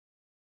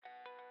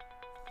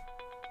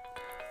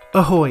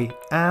Ahoy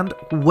and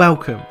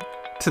welcome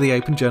to the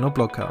Open Journal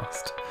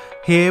Blogcast.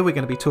 Here we're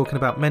going to be talking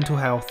about mental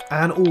health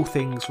and all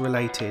things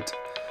related.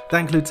 That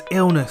includes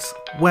illness,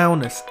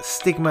 wellness,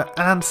 stigma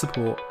and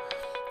support,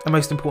 and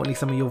most importantly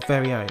some of your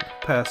very own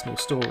personal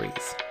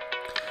stories.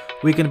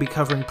 We're going to be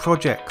covering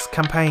projects,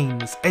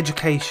 campaigns,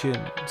 education,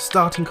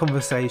 starting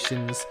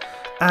conversations,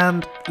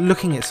 and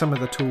looking at some of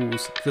the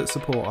tools that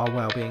support our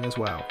well-being as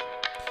well.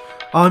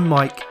 I'm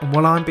Mike, and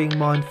while I'm being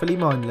mindfully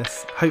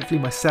mindless, hopefully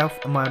myself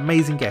and my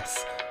amazing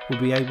guests will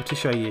be able to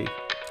show you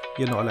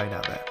you're not alone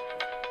out there.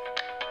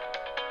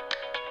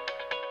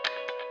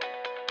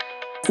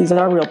 These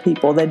are real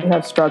people. They do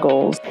have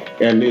struggles.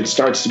 And it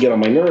starts to get on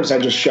my nerves. I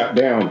just shut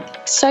down.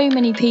 So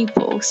many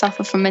people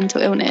suffer from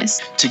mental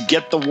illness. To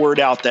get the word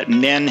out that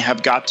men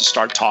have got to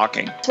start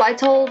talking. So I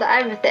told her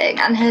everything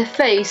and her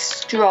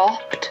face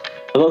dropped.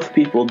 A lot of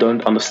people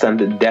don't understand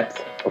the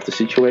depth of the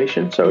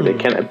situation, so they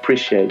can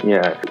appreciate,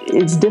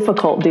 It's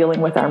difficult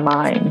dealing with our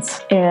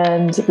minds,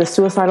 and the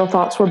suicidal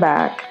thoughts were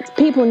back.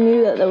 People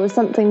knew that there was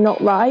something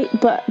not right,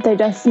 but they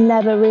just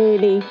never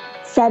really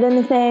said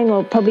anything,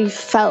 or probably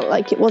felt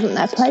like it wasn't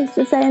their place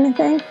to say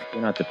anything.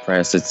 You're not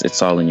depressed,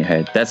 it's all in your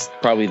head. That's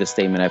probably the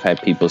statement I've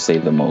had people say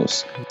the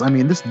most. I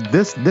mean,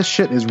 this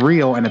shit is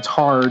real, and it's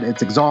hard,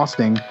 it's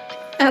exhausting.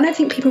 And I don't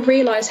think people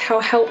realise how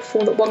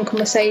helpful that one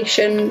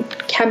conversation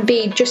can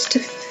be just to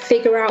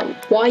figure out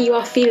why you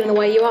are feeling the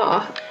way you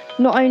are.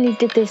 Not only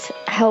did this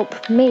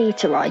help me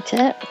to write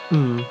it,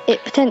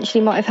 it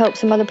potentially might have helped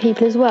some other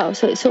people as well.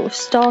 So it sort of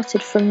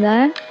started from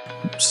there.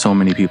 So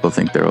many people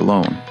think they're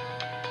alone.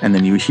 And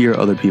then you hear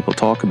other people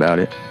talk about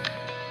it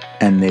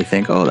and they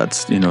think, oh,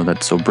 that's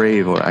so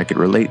brave, or I could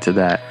relate to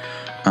that.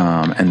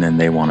 And then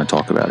they want to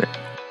talk about it.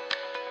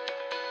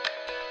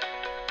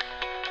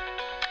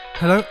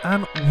 Hello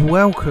and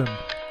welcome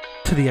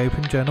to the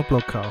Open Journal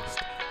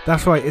Blogcast.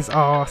 That's right, it's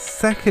our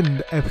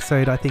second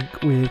episode, I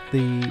think, with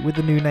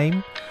the new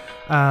name.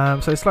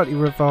 So slightly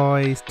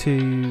revised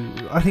to,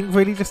 I think,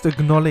 really just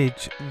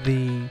acknowledge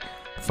the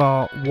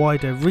far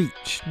wider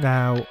reach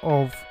now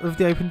of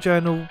the Open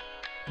Journal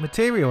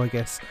material, I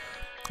guess.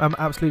 I'm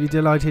absolutely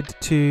delighted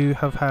to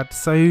have had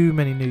so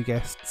many new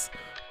guests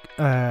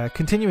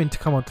continuing to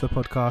come onto the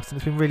podcast, and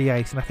it's been really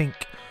ace. And I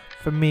think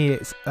for me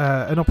it's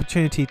an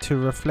opportunity to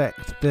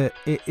reflect that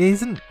it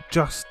isn't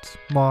just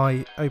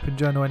my Open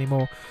Journal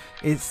anymore.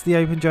 It's the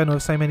Open Journal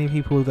of so many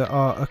people that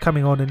are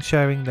coming on and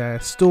sharing their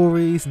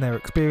stories and their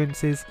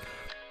experiences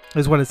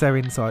as well as their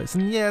insights.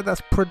 And yeah,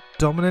 that's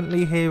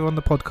predominantly here on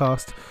the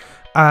podcast.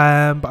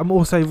 But I'm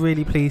also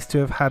really pleased to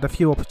have had a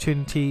few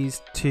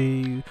opportunities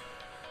to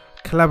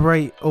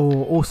collaborate,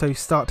 or also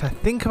start to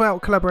think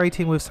about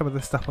collaborating with some of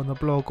the stuff on the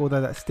blog,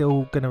 although that's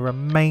still going to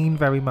remain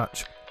very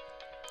much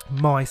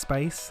my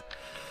space,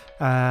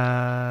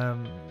 a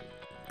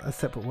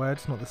separate word,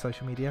 it's not the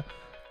social media.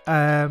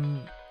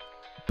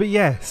 But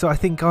yeah, so I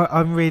think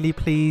I'm really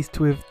pleased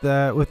with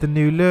the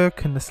new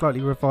look and the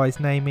slightly revised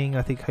naming.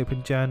 I think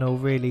Open Journal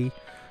really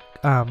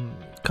kind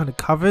of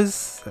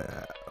covers,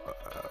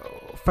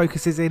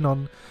 focuses in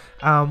on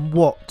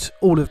what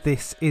all of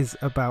this is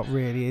about.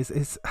 Really,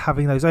 is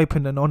having those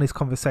open and honest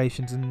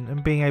conversations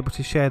and being able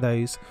to share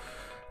those.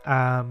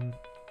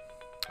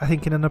 I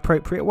think in an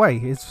appropriate way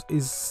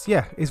is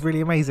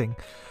really amazing.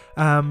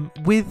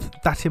 With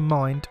that in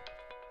mind,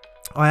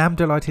 I am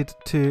delighted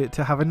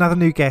to have another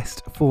new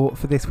guest for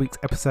this week's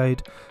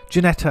episode.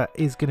 Janetta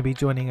is going to be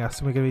joining us,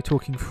 and we're going to be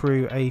talking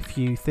through a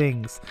few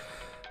things.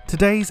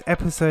 Today's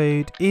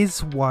episode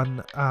is one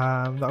that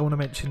I want to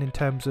mention in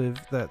terms of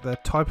the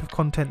type of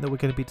content that we're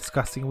going to be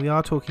discussing. We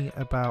are talking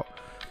about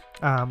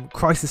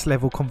crisis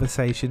level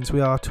conversations.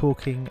 We are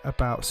talking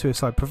about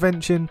suicide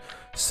prevention,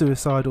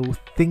 suicidal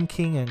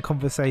thinking and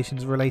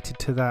conversations related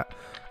to that.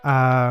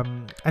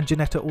 And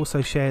Janetta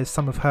also shares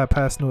some of her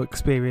personal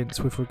experience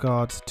with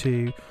regards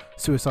to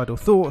suicidal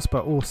thoughts,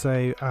 but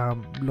also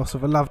loss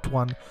of a loved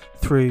one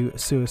through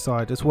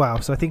suicide as well.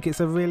 So I think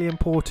it's a really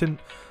important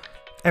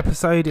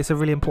episode. It's a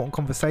really important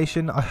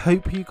conversation. I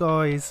hope you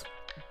guys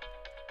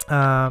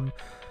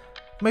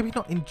maybe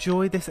not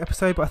enjoy this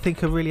episode, but I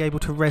think are really able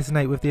to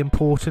resonate with the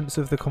importance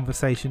of the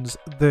conversations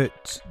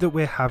that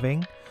we're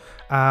having.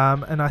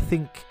 And I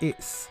think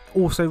it's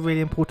also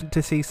really important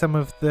to see some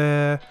of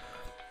the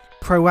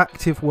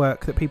proactive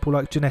work that people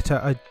like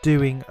Janetta are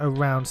doing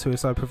around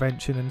suicide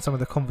prevention and some of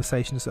the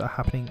conversations that are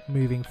happening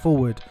moving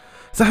forward.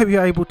 So I hope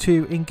you're able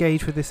to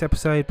engage with this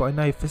episode, but I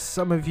know for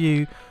some of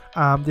you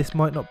this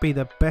might not be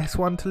the best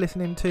one to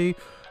listen into.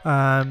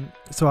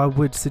 So I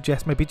would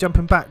suggest maybe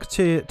jumping back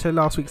to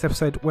last week's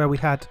episode where we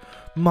had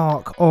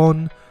Mark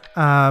on,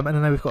 and I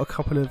know we've got a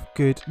couple of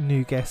good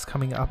new guests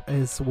coming up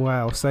as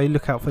well, so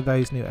look out for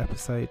those new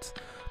episodes.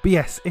 But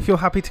yes, if you're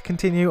happy to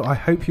continue, I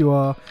hope you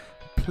are,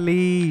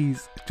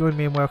 please join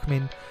me in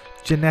welcoming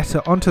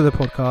Janetta onto the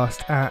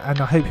podcast,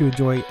 and I hope you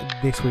enjoy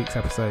this week's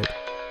episode.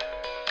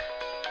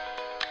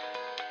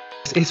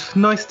 It's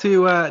nice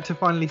to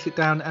finally sit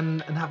down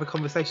and have a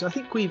conversation. I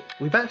think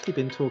we've actually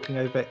been talking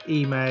over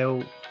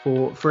email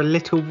for a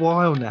little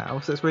while now,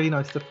 so it's really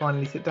nice to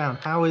finally sit down.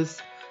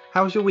 How's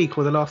your week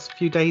or the last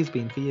few days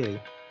been for you?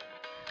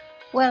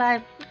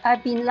 Well,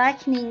 I've been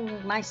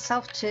likening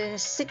myself to a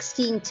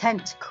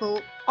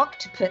 16-tentacle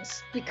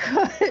octopus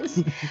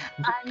because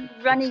I'm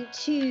running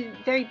 2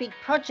 very big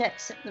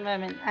projects at the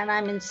moment, and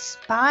I'm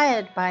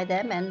inspired by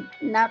them, and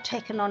now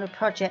taken on a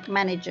project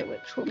manager,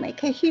 which will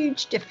make a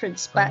huge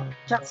difference, but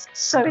just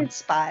so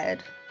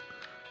inspired.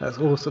 That's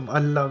awesome. I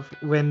love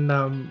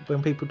when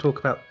people talk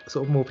about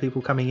sort of more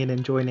people coming in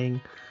and joining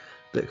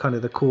the kind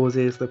of the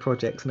causes, the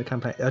projects and the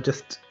campaign.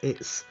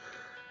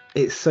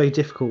 It's so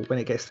difficult when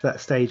it gets to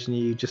that stage, and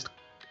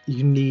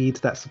you need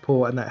that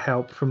support and that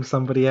help from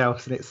somebody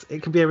else, and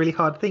it can be a really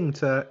hard thing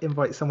to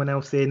invite someone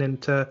else in and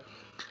to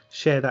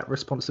share that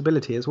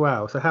responsibility as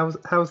well. So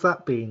how's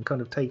that been,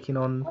 kind of taking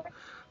on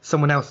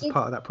someone else as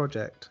part of that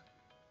project?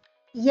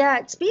 Yeah,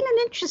 it's been an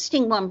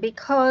interesting one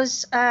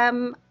because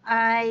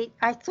I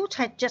thought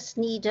I'd just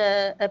need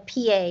a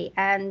PA,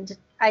 and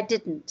I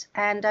didn't.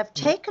 And I've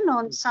taken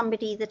on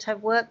somebody that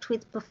I've worked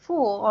with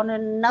before on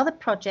another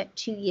project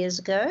 2 years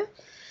ago.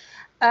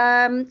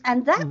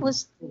 And that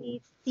was the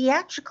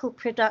theatrical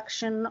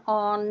production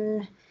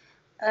on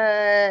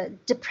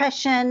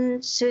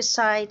depression,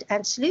 suicide,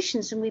 and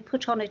solutions. And we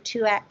put on a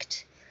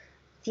 2-act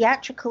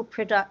theatrical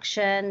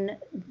production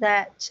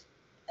that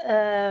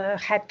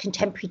had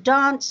contemporary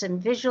dance and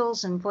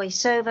visuals and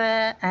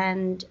voiceover,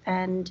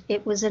 and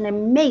it was an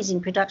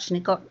amazing production.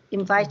 It got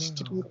invited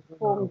to be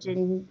performed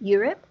in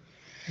Europe.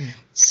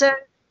 So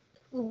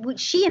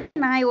she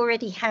and I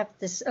already have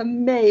this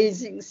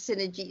amazing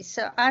synergy.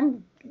 So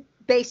I'm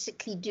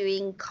basically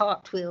doing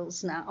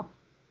cartwheels now.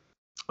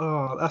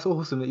 Oh, that's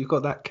awesome that you've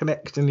got that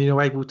connection, and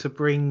you're able to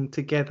bring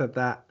together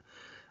that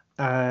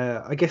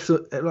I guess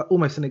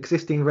almost an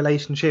existing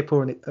relationship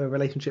or a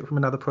relationship from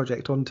another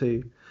project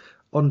onto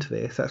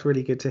this. That's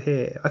really good to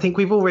hear. I think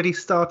we've already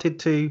started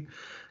to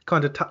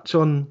kind of touch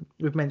on,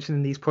 we've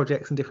mentioned these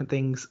projects and different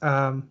things,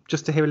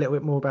 just to hear a little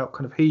bit more about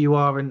kind of who you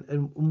are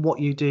and what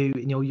you do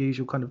in your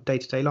usual kind of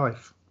day-to-day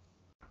life.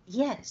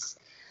 Yes.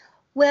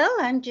 Well,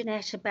 I'm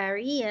Janetta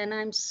Barry, and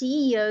I'm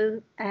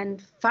CEO and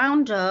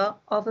founder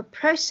of a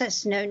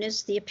process known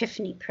as the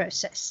Epiphany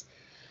Process.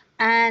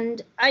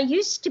 And I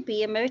used to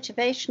be a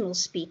motivational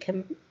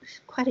speaker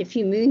quite a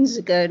few moons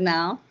ago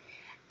now,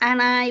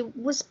 and I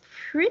was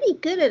pretty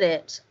good at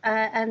it.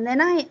 And then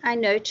I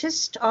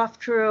noticed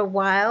after a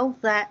while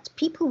that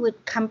people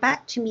would come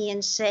back to me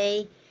and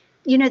say,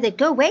 they'd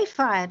go away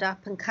fired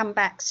up and come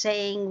back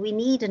saying, we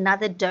need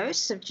another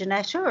dose of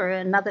Janetta or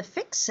another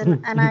fix.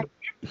 And I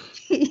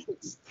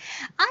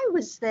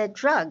was their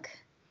drug.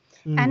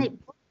 And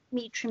it bothered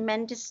me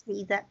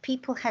tremendously that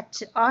people had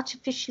to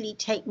artificially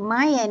take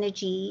my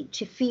energy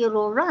to feel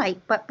all right.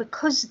 But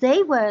because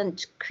they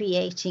weren't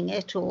creating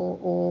it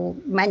or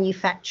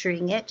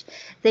manufacturing it,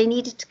 they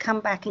needed to come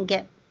back and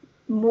get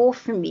more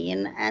from me.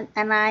 And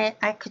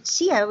I could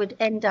see I would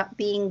end up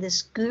being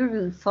this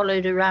guru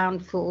followed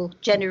around for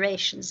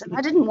generations. And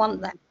I didn't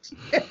want that.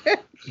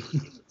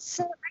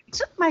 So I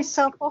took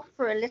myself off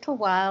for a little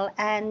while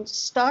and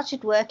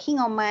started working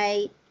on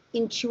my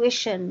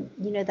intuition,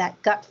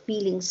 that gut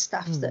feeling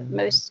stuff that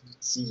most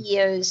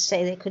CEOs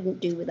say they couldn't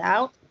do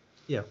without.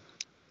 Yeah.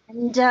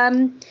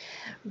 And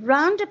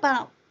round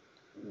about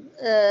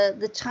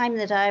the time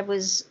that I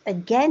was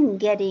again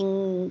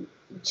getting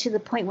to the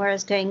point where I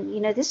was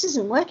going, this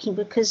isn't working,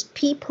 because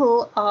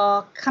people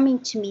are coming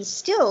to me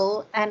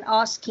still and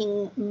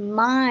asking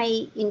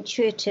my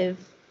intuitive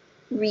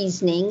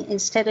reasoning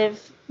instead of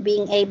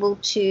being able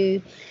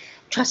to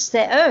trust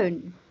their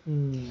own.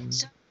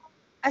 So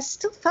I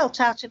still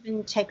felt out of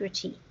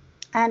integrity.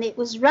 And it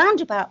was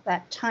round about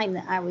that time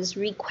that I was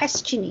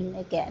re-questioning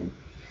again,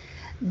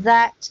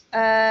 that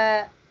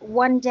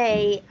one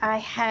day I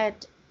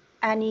had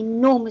an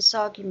enormous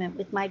argument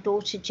with my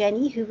daughter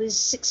Jenny, who was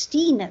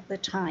 16 at the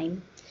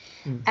time.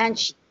 And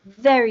she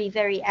very,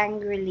 very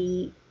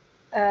angrily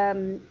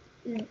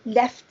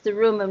left the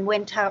room and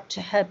went out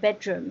to her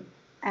bedroom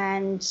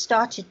and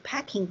started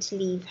packing to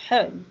leave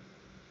home.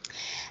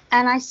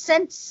 And I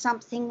sensed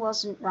something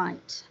wasn't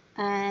right.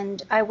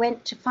 And I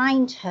went to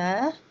find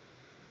her,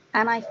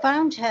 and I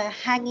found her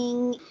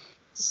hanging.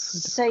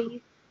 So,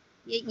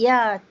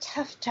 yeah,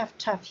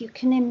 tough. You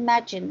can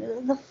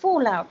imagine the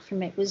fallout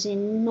from it was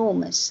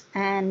enormous.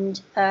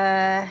 And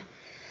I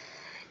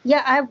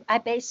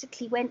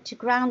basically went to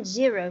ground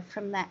zero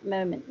from that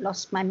moment.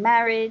 Lost my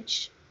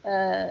marriage,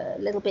 a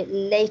little bit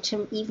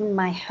later, even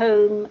my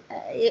home.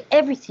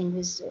 Everything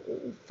was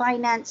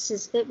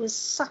finances. It was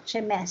such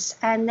a mess.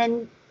 And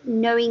then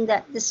knowing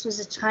that this was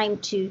a time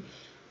to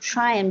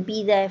try and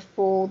be there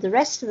for the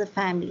rest of the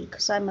family,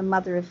 because I'm a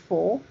mother of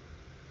 4,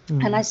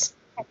 and I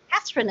had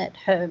Catherine at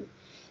home,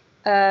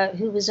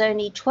 who was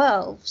only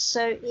 12.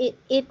 So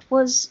it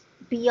was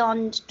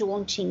beyond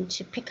daunting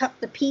to pick up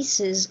the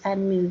pieces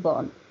and move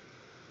on.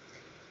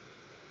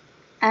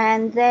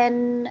 And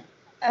then,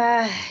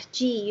 about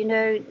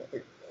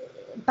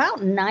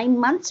 9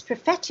 months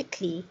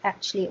prophetically,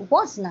 actually, it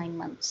was 9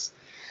 months,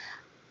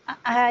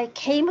 I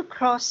came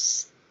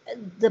across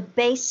the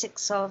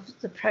basics of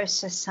the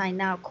process I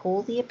now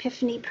call the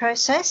Epiphany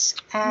Process.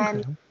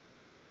 And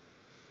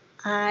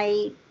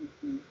I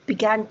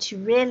began to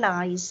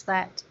realize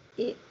that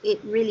it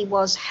really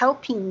was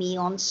helping me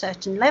on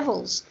certain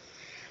levels.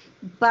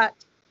 But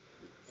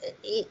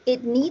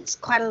it needs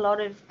quite a lot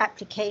of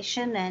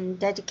application and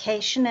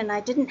dedication, and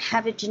I didn't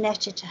have a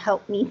Janetta to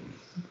help me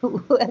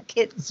work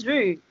it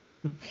through.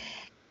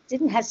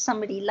 Didn't have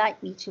somebody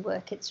like me to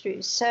work it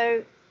through.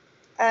 So,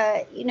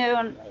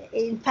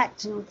 in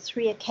fact, on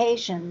 3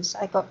 occasions,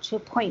 I got to a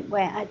point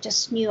where I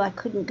just knew I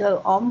couldn't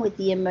go on with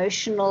the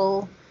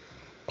emotional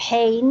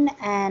pain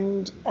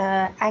and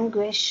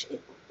anguish.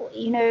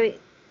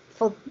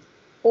 For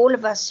all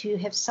of us who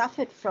have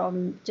suffered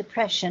from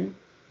depression,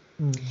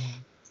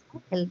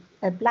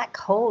 a black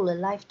hole, a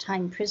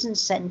lifetime prison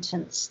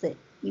sentence that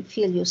you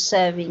feel you're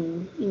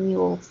serving in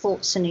your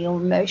thoughts and your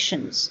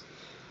emotions.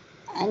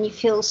 And you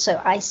feel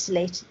so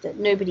isolated that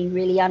nobody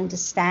really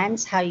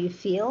understands how you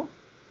feel.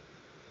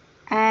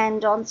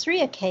 And on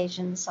 3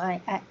 occasions,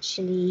 I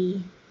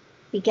actually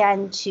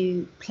began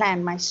to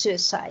plan my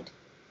suicide.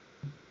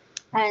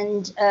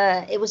 And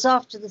it was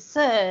after the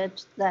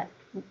 3rd that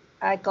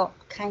I got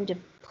kind of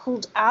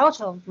pulled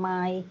out of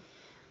my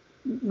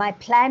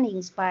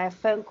plannings by a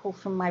phone call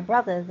from my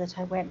brother that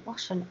I went,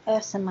 what on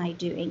earth am I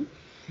doing?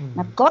 And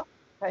I've got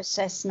the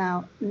process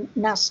now.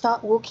 Now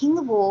start walking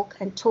the walk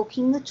and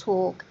talking the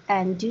talk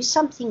and do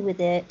something with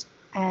it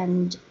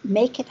and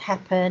make it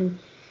happen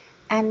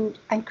and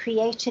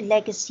create a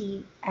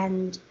legacy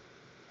and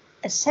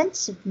a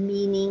sense of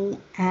meaning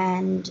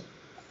and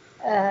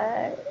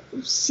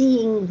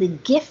seeing the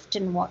gift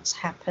in what's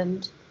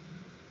happened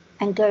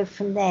and go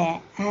from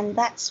there. And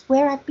that's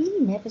where I've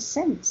been ever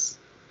since.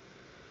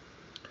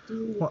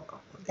 Well,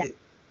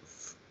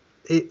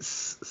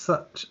 it's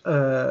such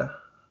a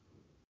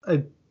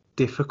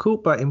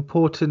difficult but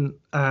important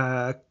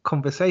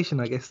conversation,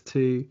 I guess,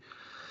 to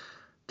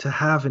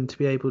have and to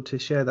be able to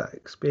share that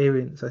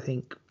experience. I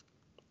think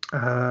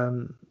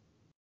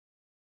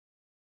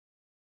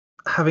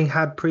having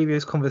had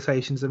previous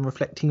conversations and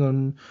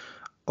reflecting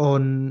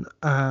on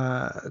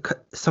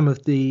some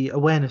of the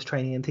awareness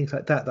training and things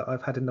like that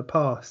I've had in the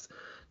past,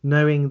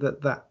 knowing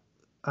that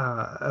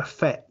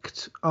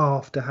effect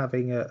after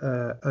having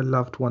a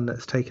loved one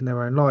that's taken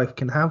their own life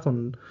can have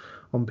on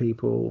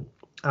people,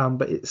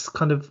 but it's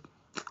kind of,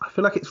 I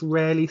feel like it's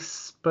rarely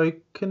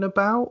spoken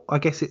about. I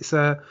guess it's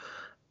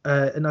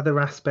another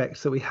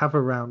aspect that we have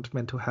around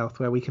mental health,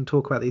 where we can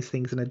talk about these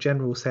things in a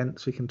general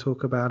sense. We can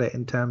talk about it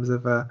in terms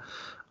of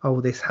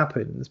this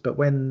happens, but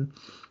when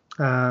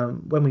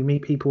we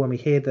meet people, when we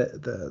hear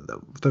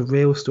the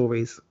real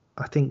stories,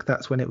 I think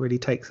that's when it really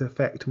takes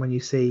effect. When you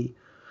see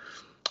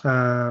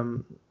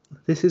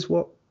this is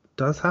what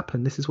does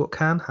happen, this is what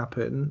can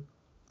happen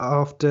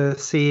after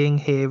seeing,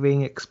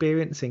 hearing,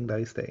 experiencing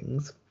those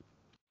things.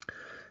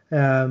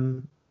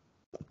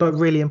 But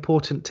really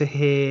important to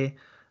hear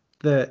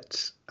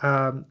that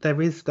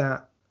there is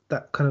that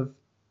kind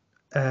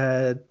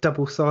of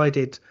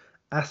double-sided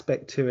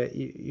aspect to it.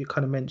 You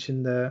kind of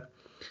mentioned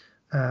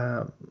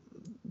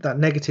that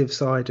negative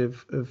side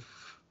of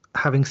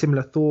having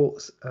similar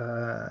thoughts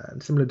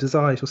and similar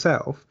desires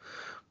yourself,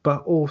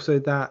 but also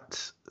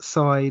that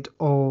side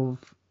of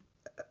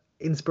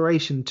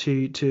inspiration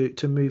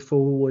to move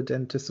forward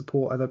and to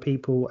support other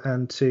people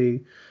and to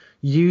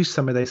use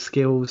some of those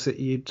skills that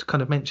you'd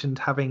kind of mentioned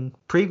having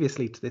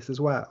previously to this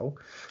as well,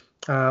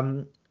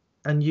 and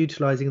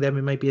utilizing them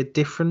in maybe a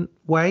different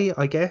way,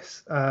 I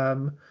guess,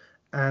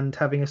 and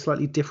having a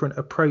slightly different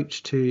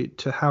approach to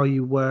how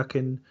you work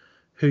and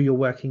who you're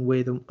working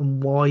with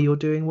and why you're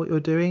doing what you're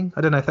doing.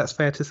 I don't know if that's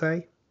fair to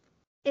say.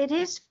 It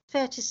is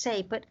fair to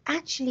say, but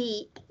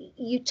actually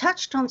you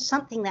touched on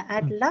something that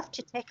I'd love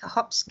to take a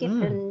hop, skip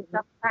and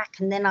jump back,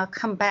 and then I'll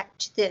come back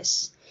to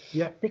this.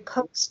 Yeah.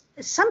 Because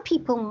some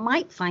people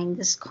might find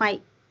this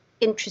quite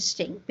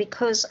interesting,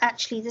 because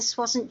actually this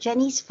wasn't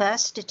Jenny's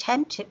first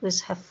attempt, it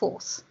was her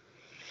 4th.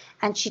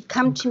 And she'd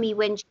come to me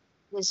when she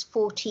was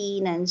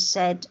 14 and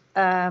said,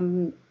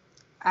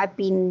 I've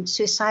been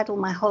suicidal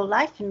my whole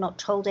life and not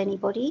told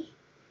anybody.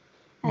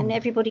 And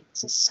everybody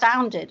was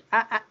astounded.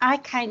 I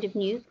kind of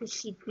knew, because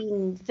she'd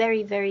been a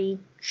very, very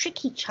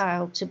tricky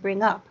child to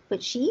bring up.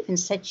 But she even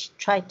said she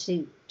tried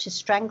to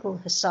strangle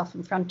herself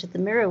in front of the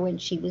mirror when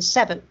she was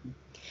 7.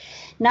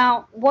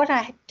 Now, what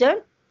I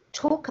don't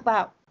talk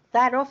about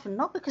that often,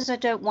 not because I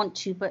don't want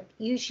to, but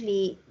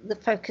usually the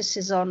focus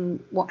is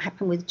on what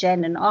happened with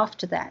Jen and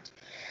after that.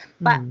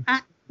 But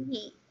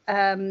actually,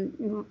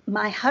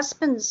 my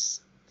husband's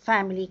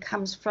family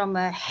comes from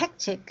a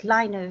hectic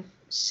line of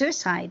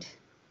suicide.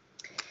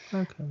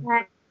 Okay.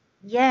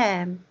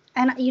 Yeah.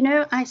 And,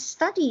 I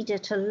studied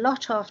it a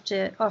lot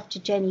after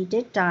Jenny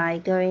did die,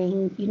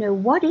 going,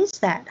 what is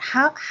that?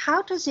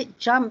 How does it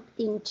jump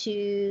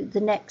into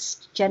the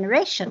next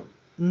generation?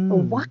 Or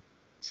what?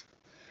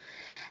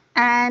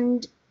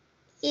 And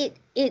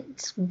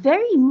it's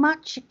very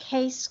much a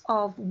case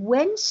of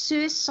when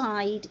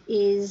suicide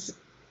is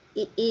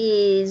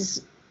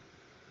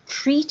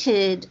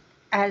treated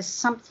as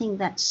something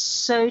that's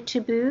so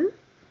taboo,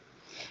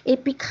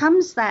 it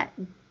becomes that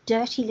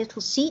dirty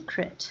little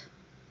secret.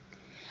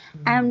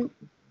 And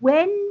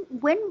when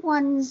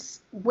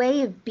one's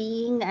way of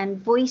being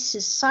and voice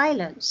is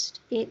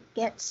silenced, it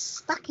gets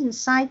stuck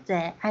inside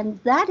there, and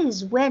that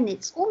is when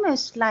it's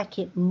almost like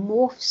it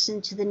morphs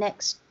into the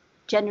next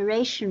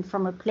generation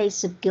from a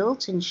place of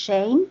guilt and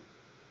shame.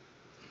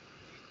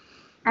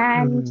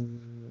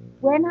 And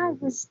when I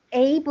was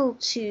able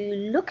to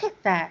look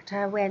at that,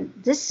 I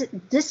went,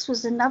 this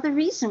was another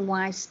reason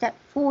why I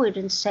stepped forward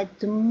and said,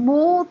 the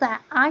more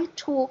that I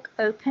talk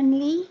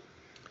openly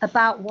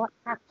about what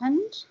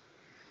happened,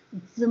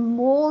 the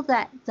more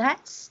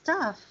that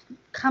stuff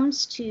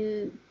comes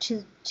to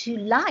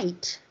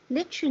light,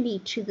 literally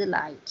to the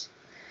light,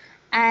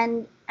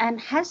 and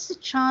has the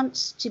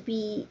chance to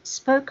be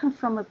spoken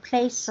from a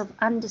place of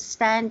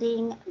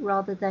understanding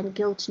rather than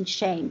guilt and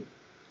shame.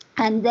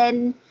 And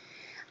then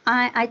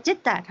I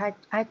did that.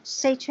 I'd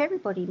say to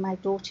everybody, my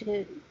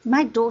daughter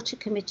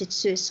committed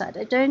suicide.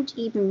 I don't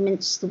even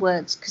mince the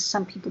words, because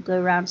some people go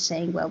around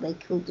saying, well, they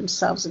killed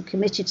themselves, and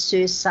committed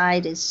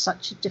suicide is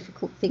such a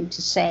difficult thing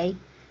to say.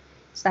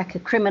 It's like a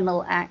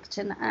criminal act.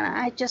 And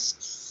I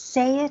just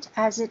say it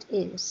as it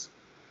is.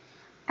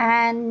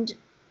 And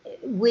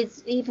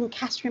with even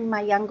Catherine,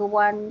 my younger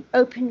one,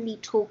 openly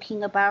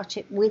talking about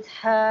it with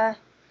her,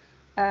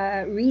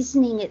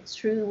 reasoning it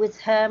through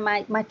with her.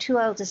 My two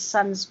eldest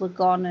sons were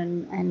gone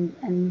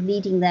and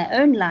leading their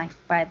own life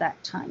by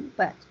that time.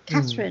 But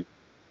Catherine,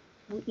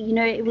 you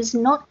know, it was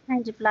not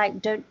kind of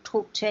like, don't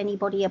talk to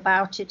anybody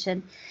about it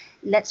and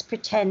let's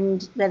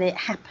pretend that it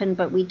happened,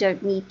 but we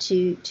don't need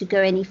to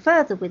go any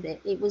further with it.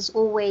 It was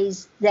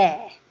always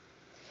there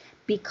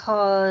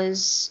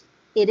because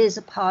it is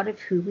a part of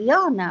who we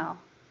are now.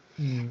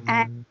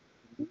 And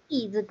for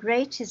me, the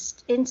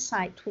greatest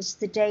insight was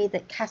the day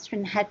that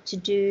Catherine had to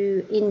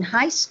do in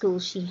high school.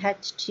 She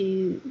had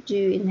to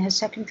do in her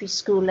secondary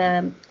school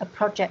a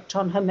project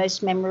on her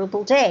most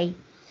memorable day.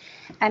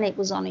 And it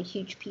was on a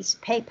huge piece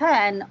of paper.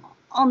 And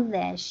on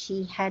there,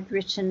 she had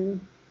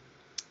written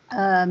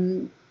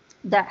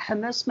that her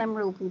most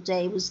memorable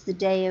day was the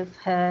day of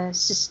her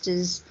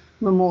sister's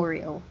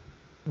memorial.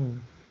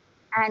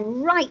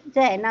 And right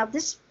there, now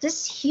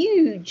this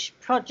huge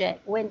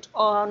project went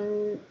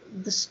on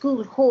the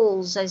school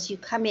halls as you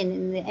come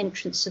in the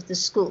entrance of the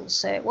school.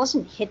 So it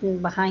wasn't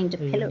hidden behind a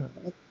pillar.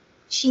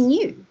 She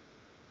knew.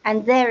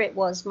 And there it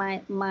was,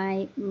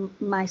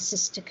 my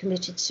sister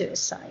committed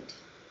suicide.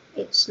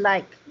 It's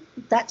like,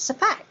 that's a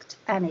fact,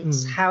 and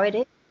it's how it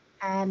is.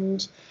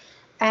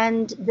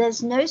 And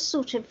there's no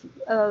sort of,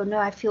 oh no,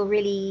 I feel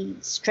really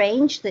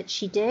strange that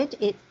she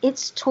did.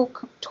 It's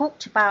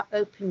talked about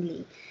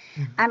openly.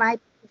 And I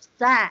believe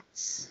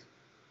that's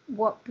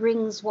what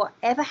brings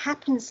whatever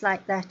happens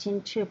like that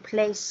into a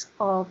place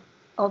of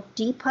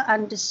deeper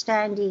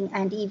understanding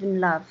and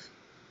even love.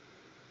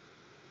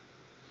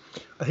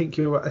 I think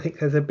you're right. I think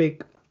there's a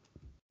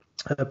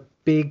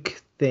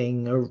big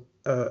thing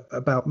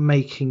about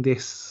making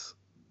this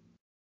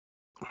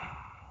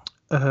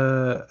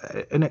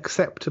an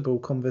acceptable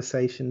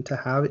conversation to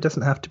have. It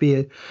doesn't have to be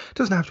a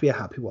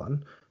happy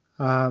one,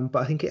 but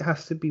I think it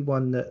has to be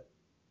one that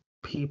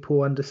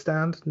people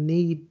understand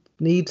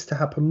needs to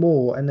happen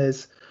more. And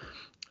there's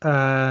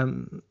I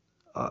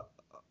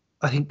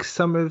think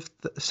some of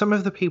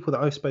the people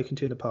that I've spoken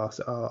to in the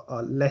past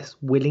are less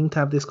willing to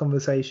have this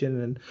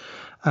conversation,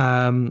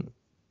 and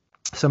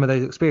some of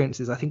those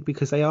experiences, I think,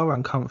 because they are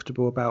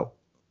uncomfortable about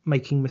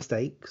making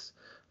mistakes,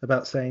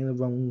 about saying the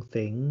wrong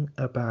thing,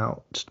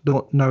 about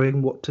not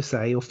knowing what to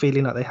say, or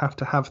feeling like they have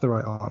to have the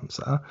right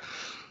answer.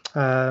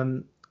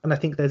 And I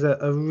think there's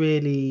a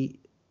really,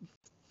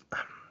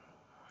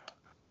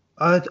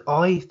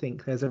 I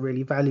think there's a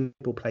really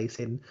valuable place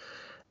in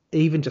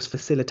even just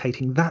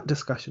facilitating that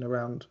discussion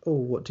around, oh,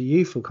 what do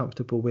you feel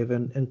comfortable with,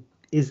 and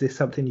is this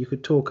something you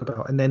could talk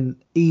about, and then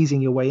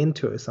easing your way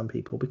into it with some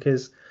people.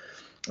 Because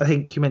I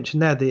think you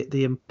mentioned there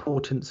the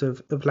importance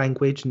of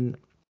language and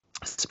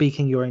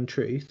speaking your own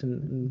truth,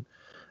 and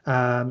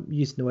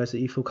using the words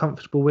that you feel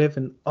comfortable with.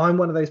 And I'm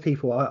one of those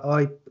people,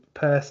 I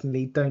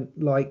personally don't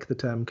like the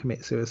term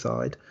commit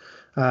suicide,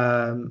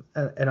 and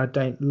I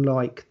don't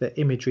like the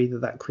imagery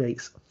that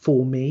creates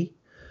for me.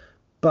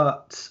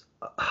 But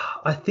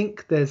I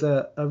think there's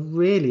a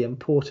really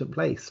important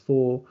place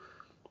for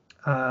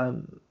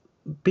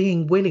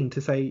being willing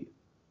to say,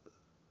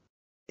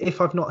 if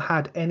I've not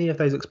had any of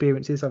those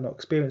experiences, I've not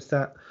experienced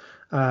that,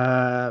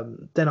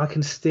 then I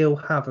can still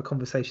have a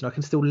conversation. I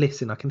can still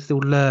listen. I can still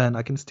learn.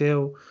 I can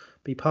still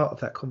be part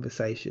of that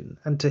conversation.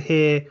 And to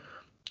hear,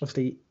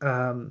 obviously,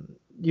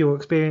 your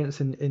experience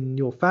and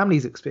your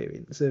family's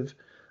experience of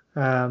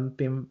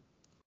being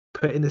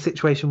put in a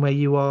situation where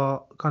you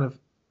are kind of,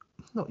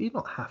 you're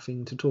not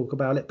having to talk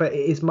about it, but it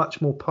is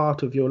much more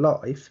part of your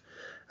life,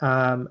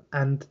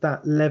 and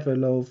that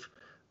level of,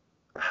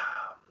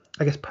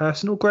 I guess,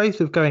 personal growth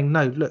of going,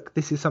 no, look,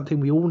 this is something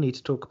we all need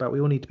to talk about, we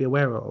all need to be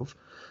aware of,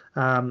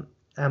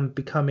 and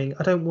becoming,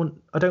 I don't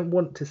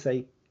want to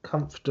say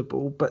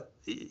comfortable, but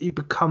you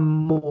become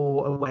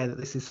more aware that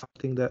this is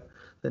something that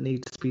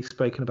needs to be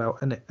spoken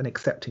about, and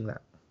accepting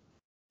that.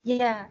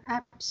 Yeah,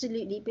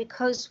 absolutely.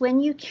 Because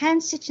when you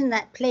can sit in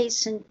that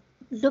place and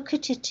look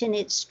at it in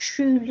its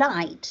true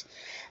light,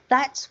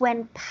 that's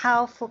when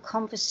powerful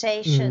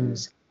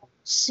conversations,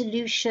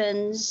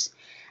 solutions,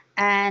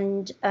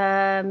 and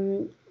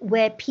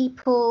where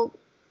people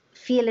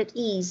feel at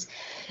ease.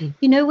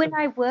 You know, when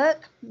I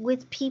work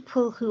with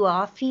people who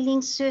are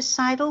feeling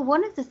suicidal,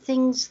 one of the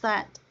things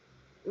that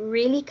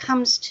really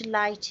comes to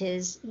light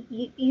is,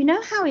 you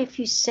know how if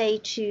you say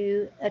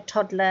to a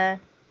toddler,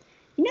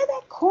 you know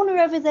that corner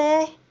over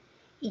there,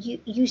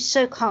 you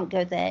so can't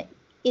go there,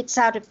 it's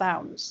out of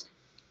bounds.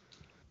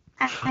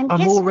 And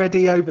I'm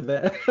already over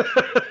there.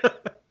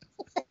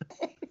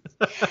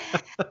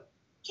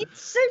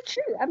 It's so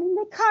true. I mean,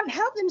 they can't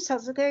help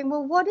themselves. They're going,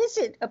 well, what is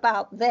it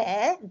about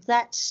there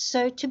that's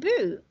so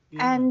taboo?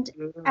 And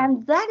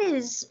that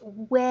is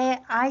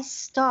where I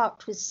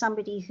start with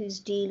somebody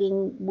who's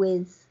dealing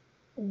with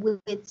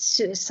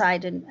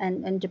suicide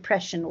and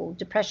depression, or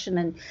depression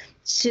and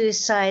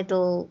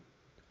suicidal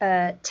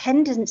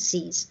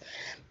tendencies,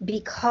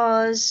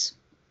 because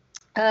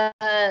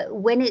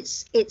when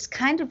it's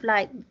kind of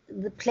like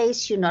the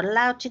place you're not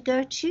allowed to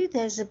go to,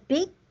 there's a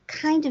big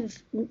kind of,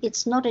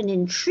 it's not an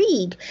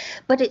intrigue,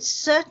 but it's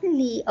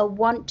certainly a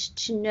want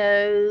to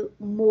know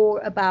more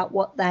about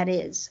what that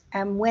is.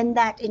 And when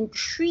that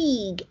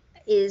intrigue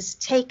is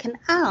taken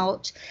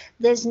out,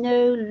 there's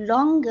no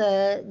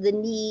longer the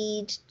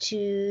need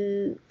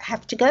to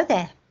have to go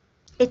there.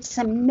 It's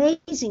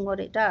amazing what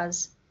it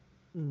does.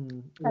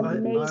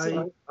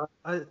 Amazing.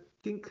 I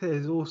think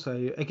there's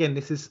also, again,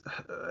 this is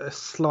a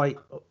slight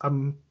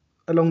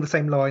along the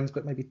same lines,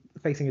 but maybe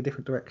facing a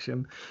different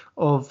direction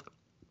of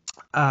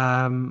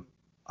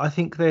I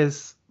think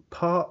there's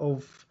part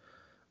of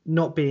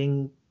not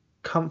being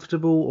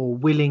comfortable or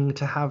willing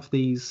to have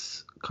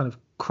these kind of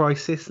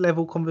crisis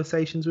level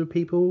conversations with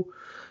people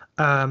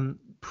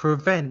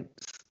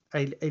prevents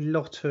a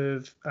lot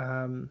of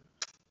kind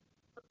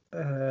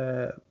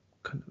of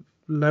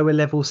lower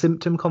level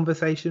symptom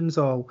conversations.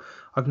 Oh,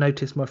 I've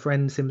noticed my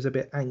friend seems a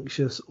bit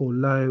anxious or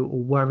low or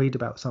worried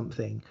about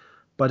something,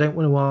 but I don't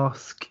want to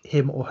ask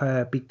him or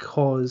her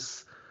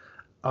because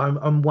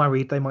I'm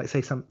worried they might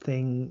say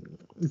something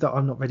that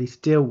I'm not ready to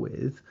deal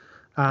with.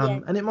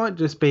 And it might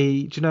just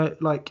be, do you know,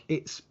 like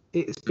it's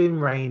been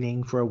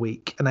raining for a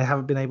week and they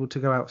haven't been able to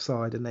go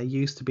outside, and they're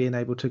used to being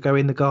able to go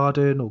in the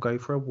garden or go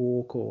for a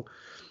walk, or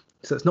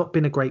so it's not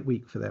been a great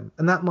week for them,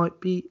 and that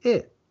might be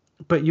it.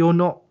 But you're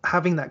not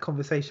having that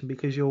conversation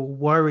because you're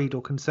worried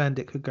or concerned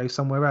it could go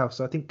somewhere else.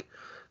 So I think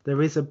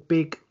there is a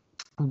big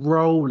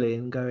role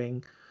in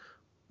going,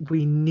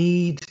 we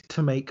need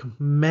to make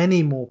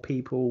many more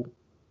people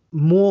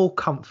more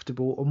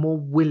comfortable or more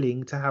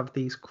willing to have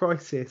these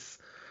crisis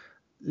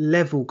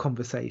level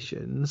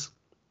conversations,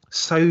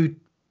 so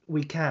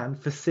we can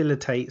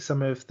facilitate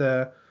some of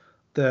the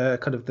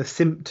kind of the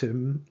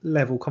symptom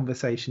level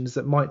conversations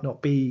that might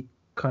not be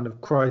kind of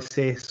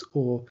crisis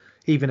or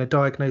even a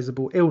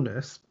diagnosable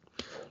illness,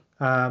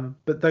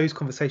 but those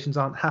conversations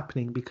aren't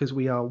happening because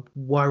we are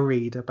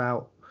worried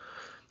about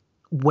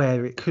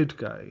where it could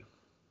go.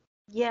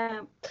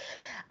 Yeah,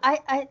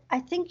 I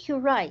think you're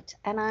right,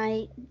 and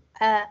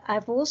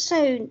I've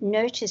also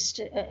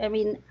noticed. I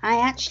mean, I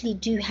actually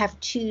do have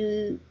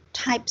two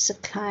types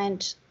of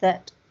client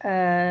that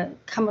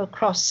come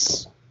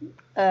across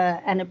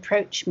and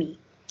approach me,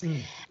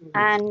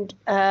 and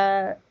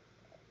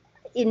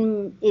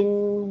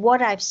in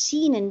what I've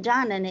seen and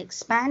done and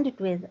expanded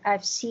with,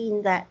 I've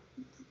seen that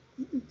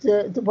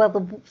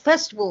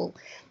first of all,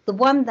 the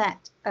one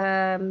that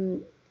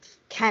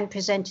can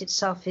present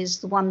itself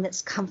is the one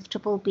that's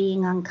comfortable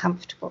being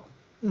uncomfortable.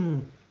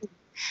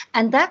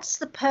 And that's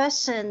the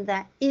person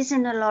that is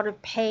in a lot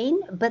of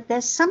pain, but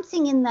there's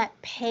something in that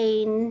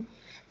pain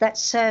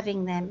that's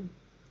serving them.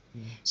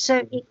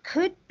 So it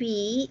could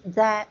be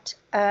that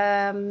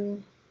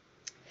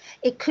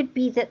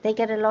they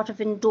get a lot of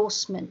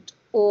endorsement,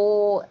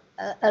 or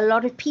a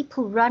lot of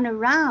people run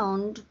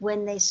around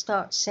when they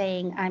start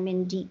saying I'm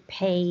in deep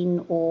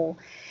pain, or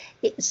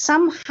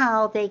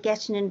somehow they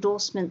get an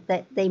endorsement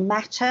that they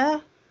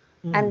matter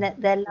and that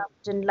they're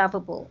loved and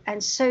lovable.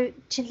 And so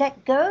to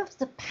let go of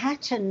the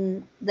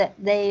pattern that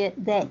they're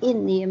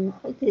in,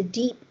 the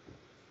deep,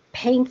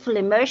 painful,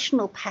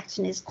 emotional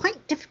pattern, is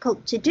quite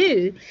difficult to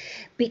do,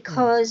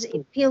 because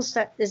it feels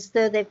that as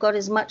though they've got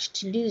as much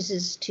to lose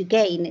as to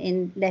gain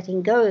in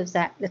letting go of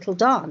that little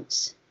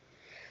dance.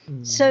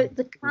 So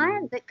the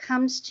client that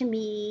comes to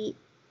me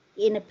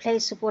in a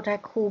place of what I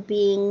call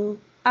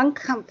being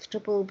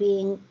uncomfortable,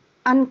 being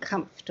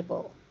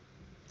uncomfortable,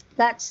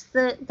 that's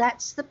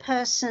the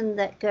person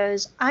that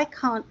goes, I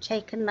can't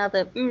take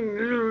another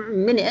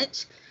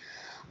minute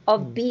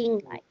of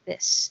being like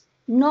this,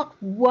 not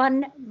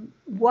one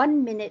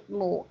minute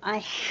more. I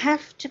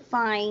have to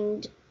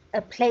find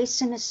a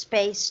place and a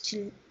space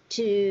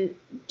to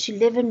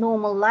live a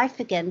normal life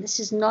again. This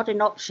is not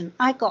an option.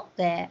 I got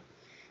there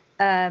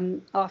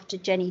after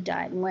Jenny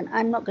died and went,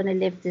 I'm not going to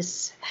live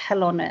this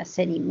hell on earth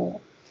anymore.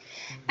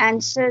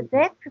 And so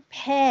they're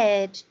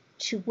prepared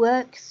to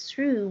work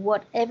through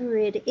whatever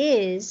it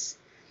is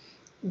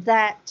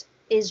that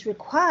is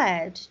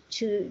required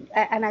to,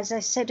 and as I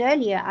said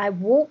earlier, I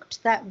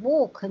walked that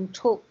walk and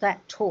talked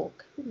that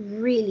talk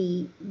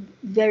really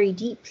very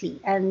deeply,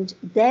 and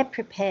they're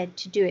prepared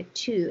to do it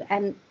too.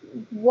 And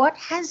what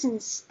has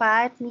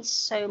inspired me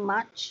so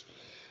much,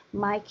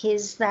 Mike,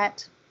 is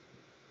that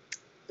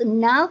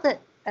now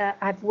that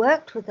I've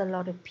worked with a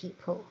lot of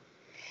people,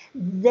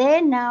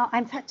 they're now,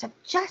 in fact, I've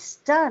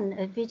just done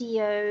a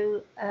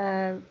video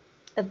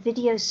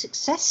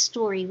success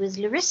story with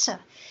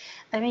Larissa.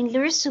 I mean,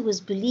 Larissa was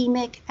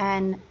bulimic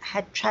and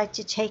had tried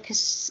to take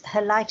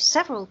her life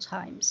several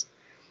times.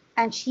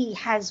 And she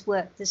has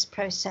worked this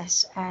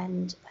process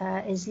and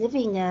is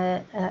living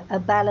a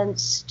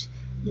balanced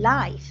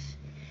life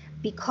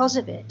because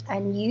of it,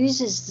 and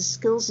uses the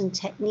skills and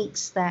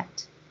techniques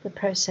that the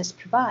process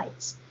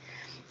provides.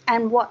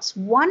 And what's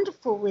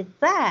wonderful with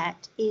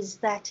that is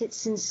that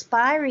it's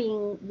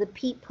inspiring the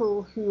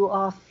people who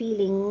are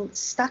feeling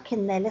stuck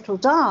in their little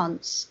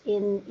dance,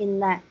 in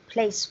that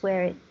place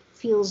where it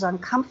feels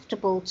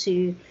uncomfortable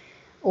to,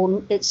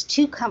 or it's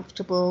too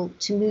comfortable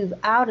to move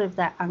out of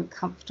that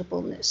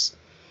uncomfortableness.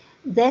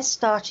 They're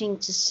starting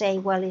to say,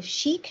 well, if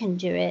she can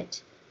do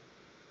it,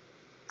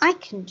 I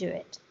can do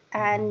it.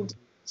 And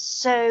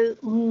so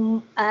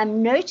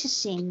I'm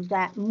noticing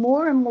that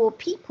more and more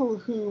people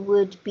who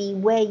would be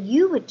where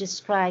you were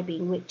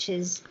describing, which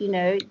is, you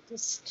know,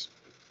 just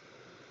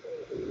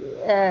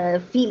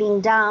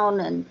feeling down,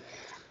 and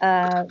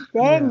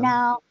they're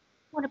now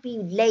want to be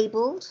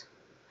labeled,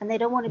 and they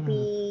don't want to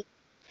be,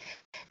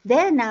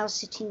 they're now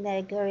sitting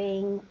there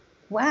going,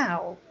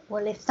 wow,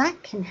 well, if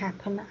that can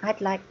happen,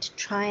 I'd like to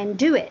try and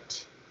do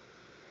it.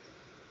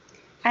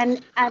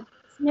 And I've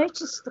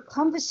noticed the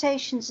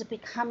conversations are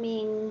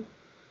becoming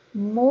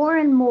more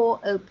and more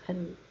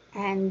open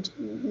and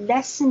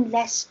less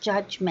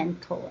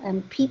judgmental,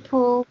 and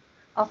people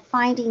are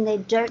finding they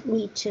don't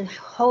need to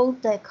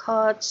hold their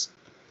cards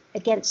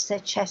against their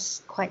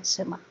chests quite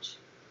so much.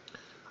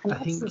 And I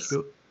think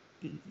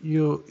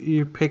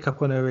you pick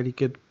up on a really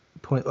good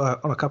point,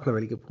 on a couple of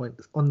really good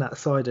points on that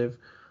side of,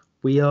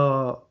 we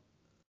are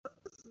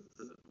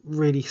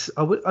really,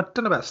 I don't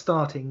know about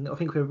starting, I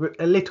think we're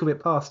a little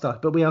bit past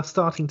start, but we are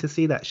starting to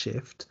see that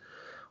shift,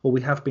 or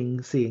we have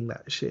been seeing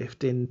that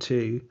shift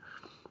into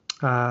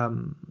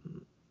kind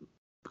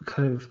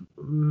of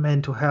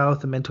mental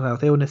health and mental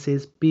health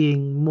illnesses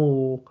being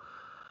more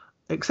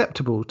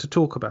acceptable to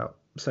talk about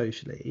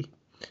socially.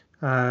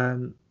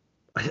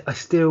 I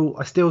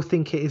still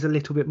think it is a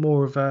little bit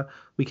more of a,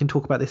 we can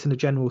talk about this in a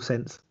general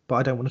sense, but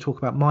I don't want to talk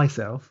about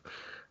myself.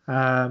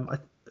 But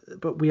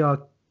we are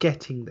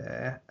getting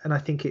there, and I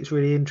think it's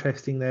really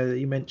interesting there that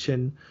you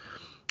mention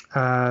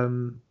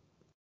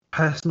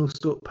personal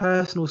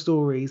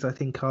stories. I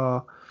think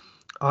are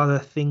the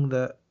thing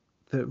that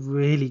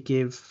really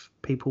give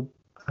people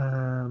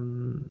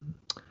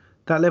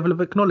that level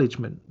of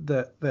acknowledgement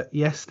that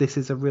yes, this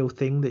is a real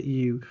thing that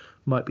you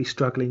might be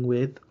struggling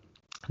with.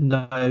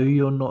 No,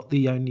 you're not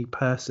the only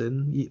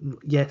person.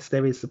 Yes,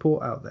 there is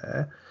support out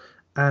there,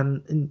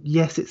 and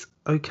yes, it's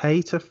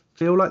okay to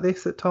feel like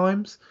this at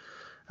times.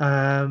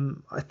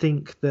 I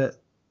think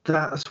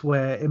that's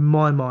where, in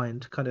my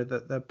mind, kind of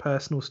the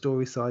personal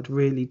story side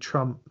really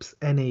trumps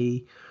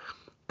any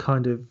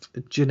kind of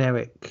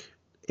generic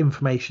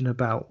information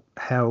about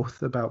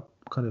health, about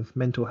kind of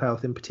mental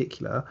health in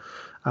particular.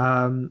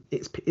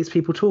 It's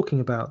people talking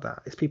about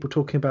that. It's people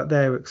talking about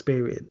their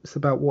experience,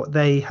 about what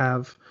they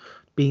have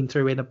been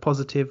through in a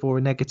positive or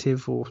a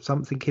negative or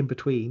something in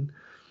between.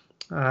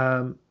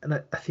 And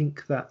I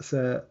think that's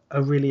a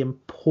really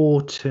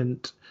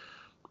important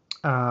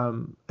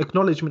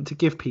acknowledgement to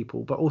give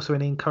people, but also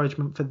an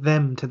encouragement for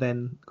them to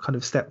then kind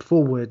of step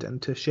forward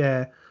and to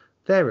share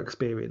their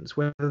experience,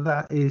 whether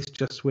that is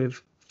just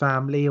with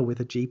family or with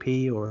a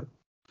GP or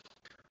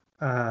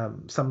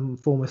some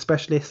form of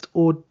specialist,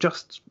 or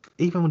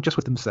even just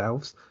with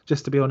themselves,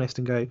 just to be honest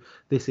and go,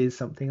 this is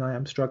something I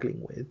am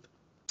struggling with.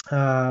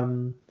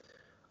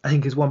 I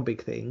think is one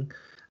big thing.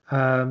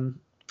 And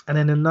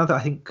then another,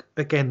 I think,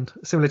 again,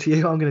 similar to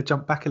you, I'm going to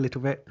jump back a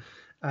little bit.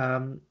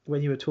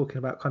 When you were talking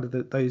about kind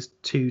of those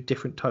two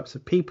different types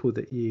of people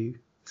that you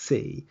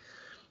see.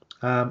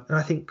 And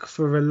I think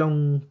for a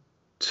long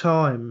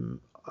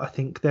time, I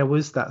think there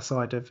was that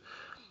side of,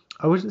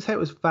 I wouldn't say it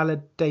was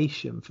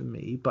validation for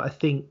me, but I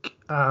think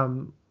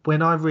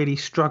when I really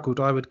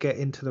struggled, I would get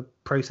into the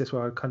process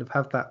where I would kind of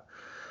have that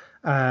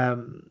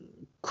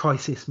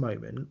crisis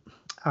moment.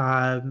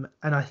 And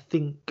I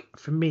think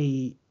for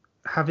me,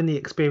 having the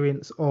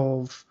experience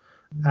of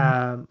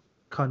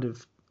kind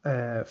of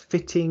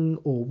fitting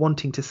or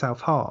wanting to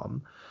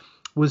self-harm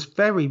was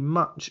very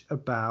much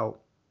about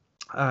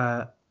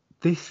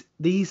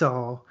these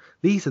are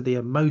the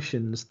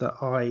emotions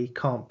that I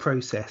can't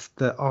process,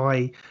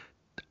 that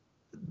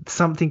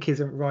something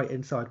isn't right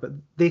inside, but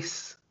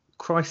this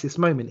crisis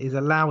moment is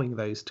allowing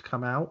those to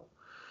come out.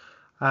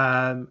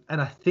 And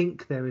I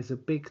think there is a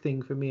big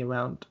thing for me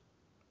around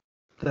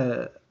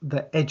the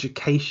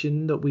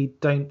education that we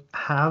don't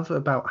have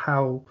about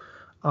how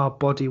our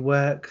body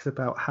works,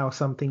 about how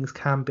some things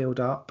can build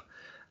up.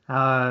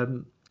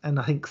 And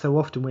I think so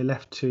often we're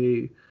left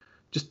to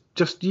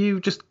just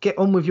get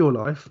on with your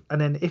life,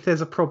 and then if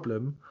there's a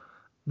problem,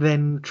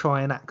 then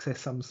try and access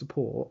some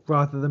support,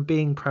 rather than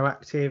being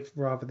proactive,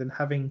 rather than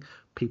having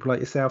people like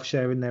yourself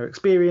sharing their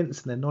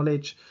experience and their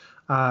knowledge,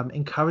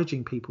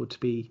 encouraging people to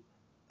be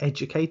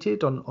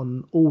educated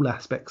on all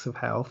aspects of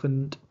health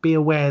and be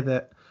aware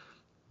that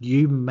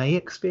you may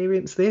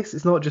experience this.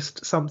 It's not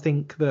just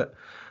something that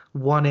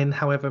one in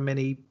however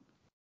many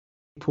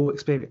people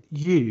experience.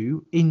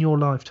 You in your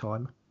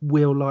lifetime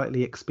will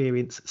likely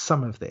experience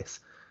some of this.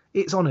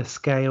 It's on a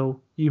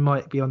scale. You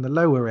might be on the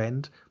lower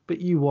end,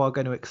 but you are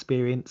going to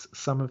experience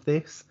some of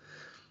this.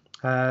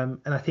 And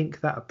I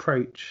think that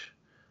approach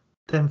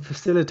then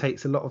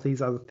facilitates a lot of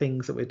these other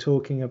things that we're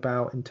talking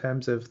about in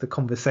terms of the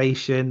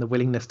conversation, the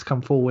willingness to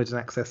come forward and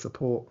access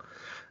support.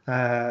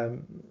 But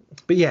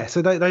yeah,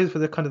 so those were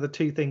the kind of the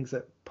two things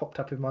that popped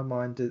up in my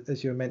mind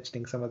as you were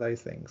mentioning some of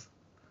those things.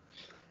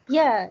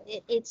 Yeah,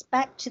 it's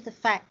back to the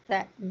fact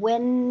that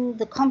when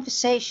the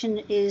conversation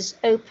is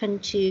open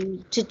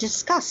to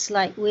discuss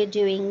like we're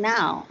doing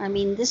now, I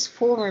mean, this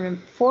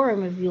forum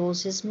of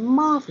yours is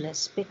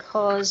marvelous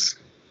because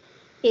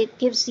it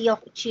gives the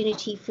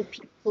opportunity for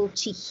people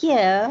to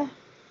hear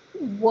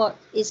what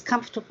is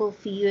comfortable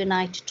for you and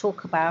I to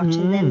talk about.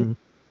 And then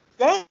if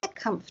they're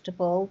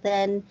comfortable,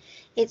 then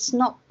it's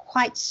not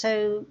quite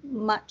so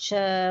much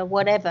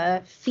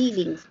whatever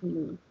feeling for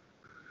you.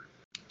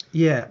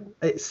 Yeah,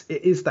 it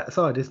is that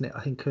side, isn't it? I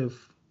think of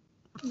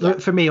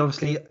for me,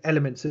 obviously,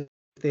 elements of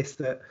this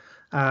that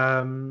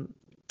that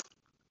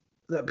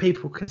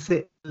people can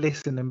sit,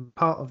 listen, and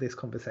part of this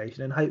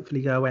conversation, and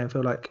hopefully go away and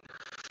feel like,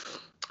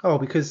 oh,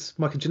 because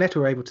Mike and Janetta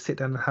were able to sit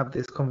down and have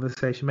this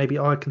conversation, maybe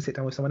I can sit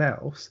down with someone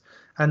else.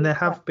 And there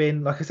have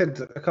been, like I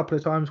said a couple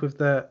of times with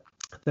the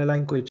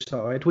language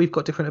side, we've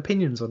got different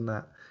opinions on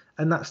that,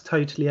 and that's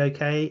totally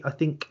okay. I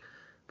think.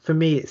 For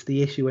me, it's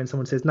the issue when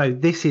someone says, no,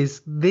 this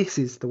is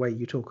the way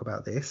you talk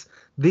about this.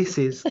 This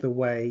is the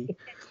way.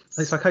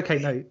 It's like, okay,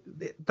 no,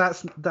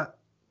 that's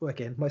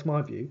again, that's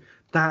my view.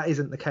 That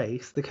isn't the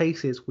case. The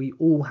case is we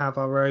all have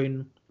our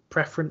own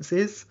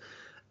preferences,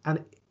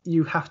 and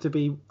you should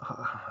be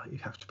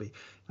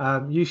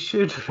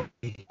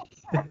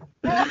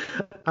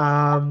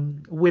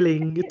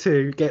willing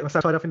to get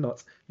myself tied up in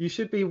knots. You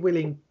should be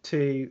willing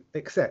to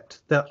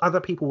accept that other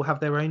people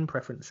have their own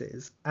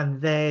preferences, and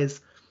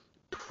theirs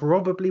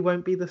probably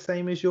won't be the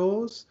same as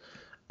yours,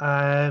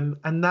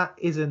 and that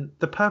isn't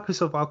the purpose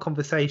of our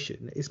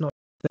conversation. It's not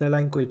the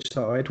language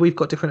side. We've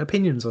got different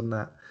opinions on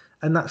that,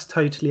 and that's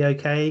totally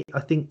okay. I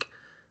think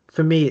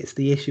for me, it's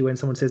the issue when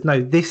someone says,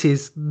 no, this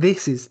is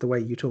the way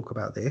you talk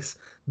about this.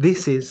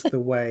 This is the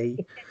way.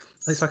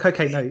 It's like,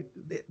 okay, no,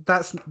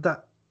 that's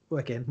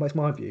again, that's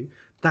my view.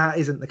 That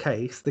isn't the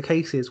case. The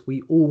case is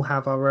we all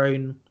have our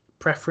own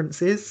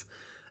preferences,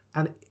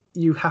 and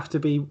you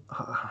should be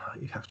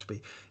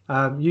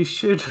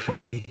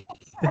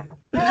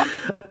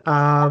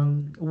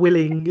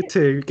willing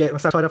to get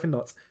myself tied up in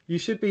knots. You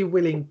should be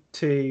willing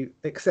to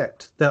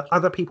accept that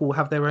other people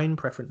have their own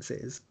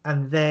preferences,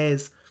 and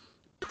theirs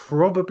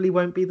probably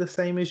won't be the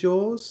same as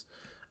yours.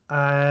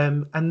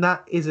 And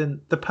that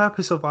isn't the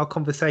purpose of our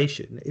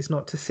conversation. Is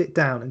not to sit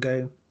down and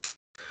go,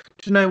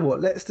 do you know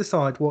what? Let's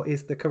decide what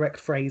is the correct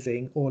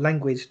phrasing or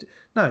language.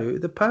 No,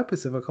 the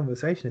purpose of a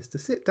conversation is to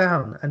sit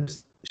down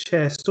and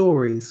share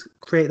stories,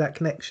 create that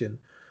connection,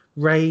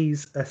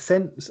 raise a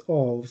sense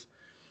of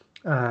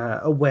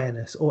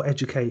awareness or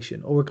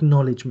education or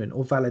acknowledgement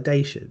or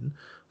validation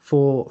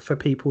for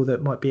people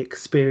that might be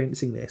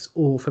experiencing this,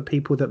 or for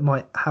people that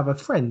might have a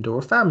friend or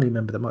a family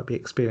member that might be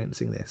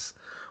experiencing this,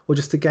 or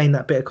just to gain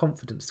that bit of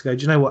confidence to go,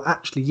 do you know what?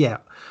 Actually, yeah.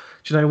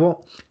 Do you know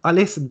what? I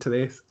listened to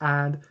this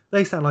and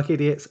they sound like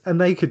idiots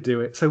and they could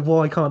do it. So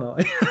why can't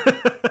I?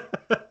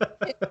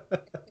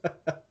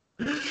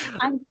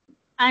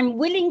 I'm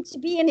willing to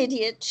be an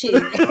idiot too.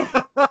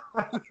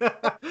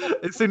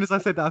 As soon as I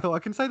said that, I thought I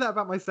can say that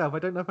about myself. I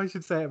don't know if I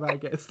should say it about a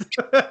guest.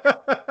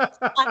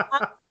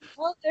 I'm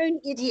my own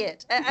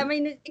idiot. I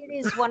mean, it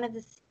is one of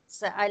the things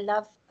that I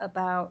love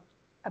about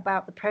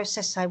the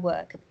process I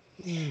work.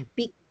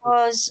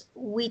 Because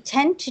we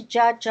tend to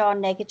judge our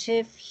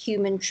negative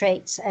human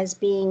traits as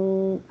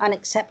being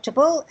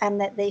unacceptable,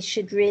 and that they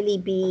should really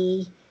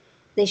be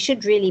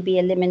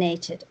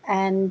eliminated.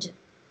 And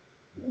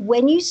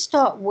when you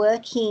start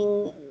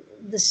working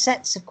the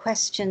sets of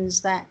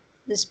questions that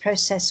this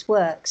process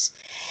works,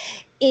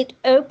 it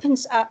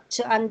opens up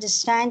to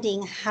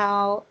understanding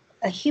how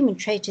a human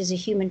trait is a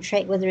human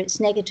trait, whether it's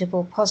negative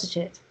or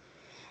positive.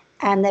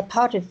 And they're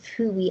part of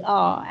who we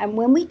are. And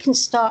when we can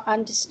start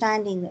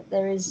understanding that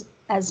there is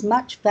as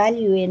much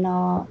value in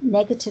our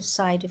negative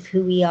side of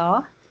who we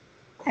are,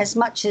 as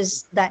much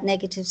as that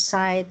negative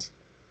side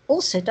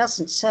also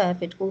doesn't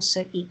serve, it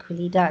also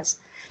equally does.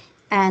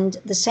 And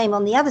the same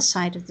on the other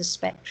side of the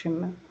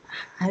spectrum,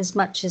 as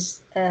much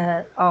as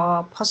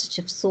our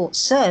positive thoughts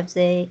serve,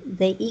 they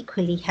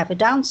equally have a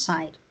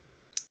downside.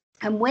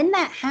 And when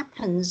that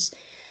happens,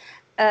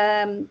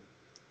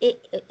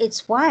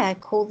 it's why I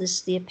call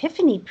this the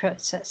epiphany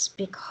process,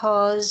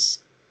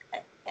 because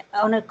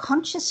on a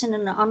conscious and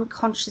an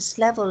unconscious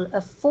level,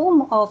 a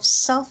form of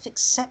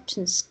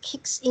self-acceptance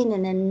kicks in a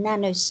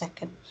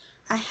nanosecond.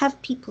 I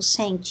have people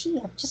saying, gee,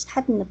 I've just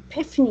had an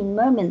epiphany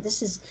moment.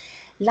 This is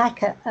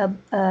like a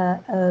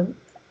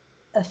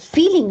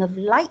feeling of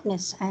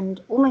lightness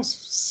and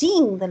almost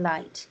seeing the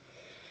light.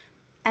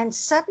 And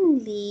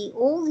suddenly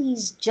all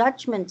these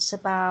judgments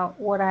about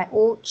what I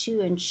ought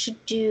to and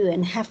should do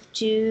and have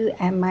to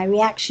and my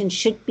reaction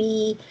should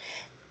be,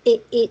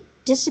 it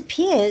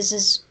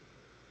disappears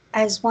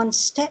as one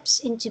steps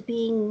into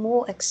being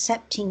more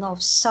accepting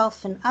of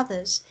self and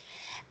others.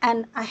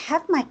 And I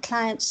have my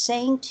clients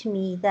saying to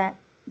me that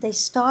they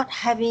start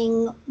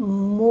having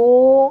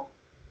more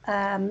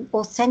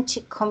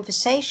authentic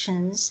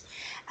conversations,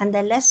 and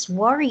they're less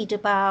worried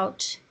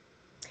about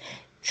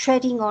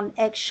treading on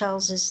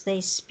eggshells as they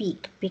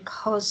speak,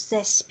 because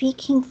they're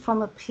speaking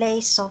from a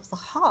place of the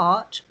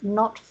heart,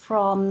 not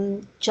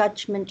from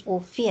judgment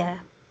or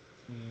fear.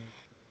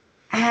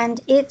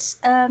 And it's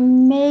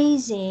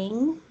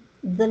amazing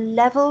the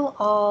level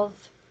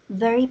of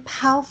very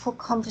powerful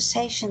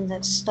conversation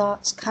that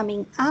starts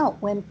coming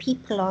out when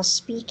people are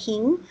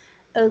speaking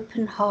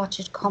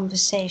open-hearted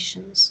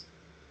conversations.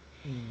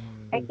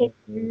 It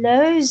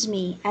blows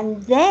me.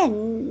 And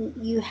then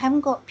you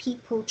haven't got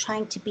people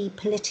trying to be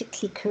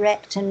politically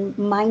correct and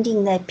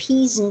minding their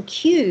P's and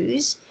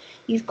Q's.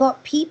 You've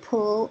got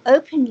people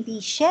openly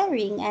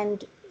sharing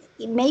and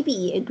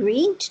maybe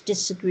agreeing to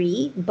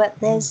disagree, but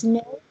there's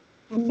no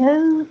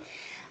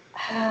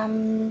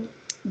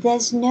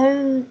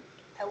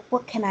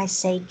what can I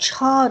say,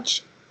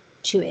 charge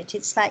to it.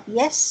 It's like,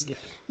 yes,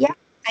 yeah,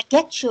 I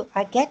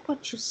get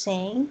what you're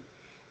saying,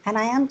 and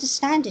I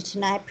understand it,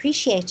 and I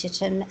appreciate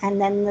it,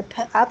 and then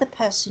the other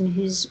person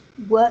who's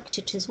worked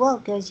it as well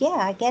goes, yeah,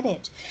 I get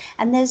it.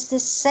 And there's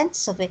this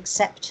sense of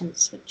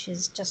acceptance, which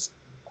is just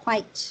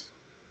quite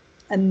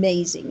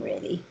amazing,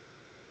 really.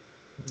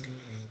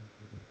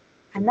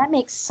 And that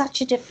makes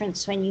such a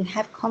difference when you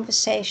have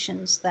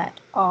conversations that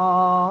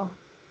are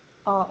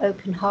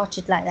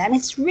open-hearted like that. And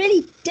it's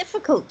really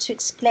difficult to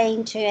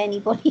explain to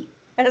anybody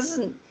who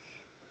hasn't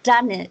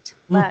done it.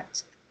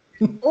 But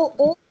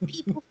all the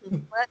people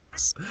who work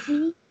with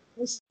me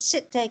will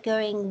sit there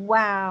going,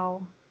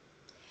 wow.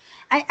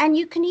 And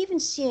you can even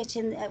see it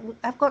in,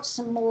 I've got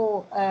some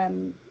more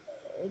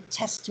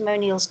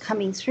testimonials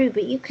coming through,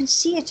 but you can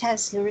see it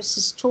as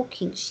Larissa's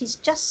talking. She's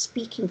just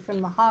speaking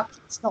from the heart.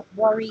 She's not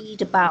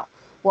worried about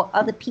what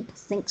other people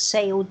think,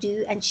 say, or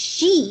do. And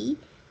she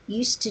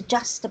used to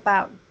just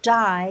about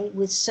die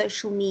with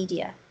social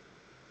media.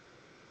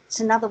 It's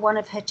another one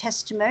of her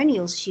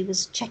testimonials. She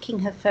was checking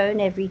her phone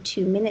every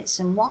 2 minutes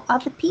and what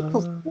other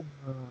people think.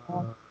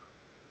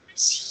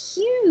 It's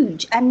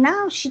huge. And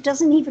now she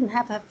doesn't even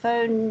have her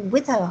phone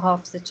with her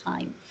half the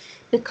time,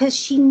 because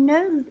she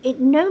knows it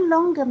no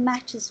longer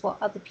matters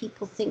what other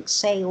people think,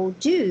 say, or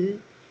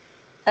do,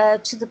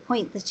 to the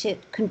point that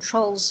it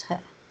controls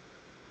her.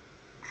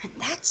 And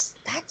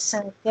that's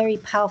a very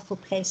powerful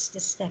place to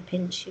step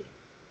into.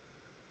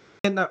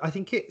 And I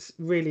think it's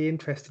really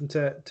interesting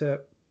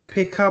to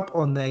pick up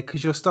on there,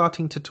 because you're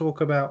starting to talk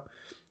about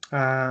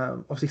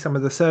obviously some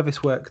of the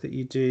service work that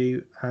you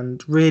do,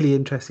 and really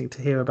interesting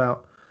to hear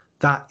about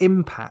that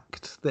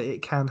impact that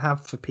it can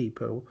have for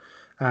people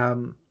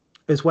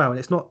as well. And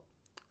it's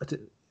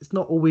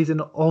not always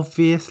an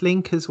obvious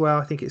link as well.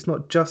 I think it's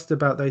not just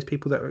about those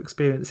people that are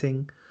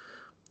experiencing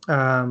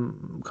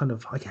kind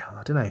of, I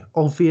don't know,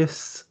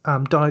 obvious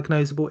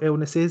diagnosable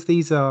illnesses.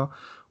 These are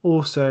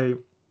also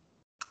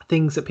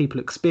things that people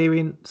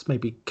experience,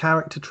 maybe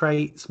character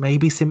traits,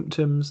 maybe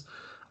symptoms.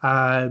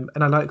 And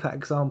I like that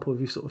example of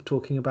you sort of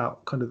talking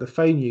about kind of the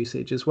phone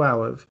usage as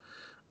well, of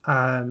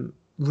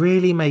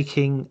really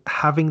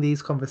having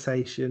these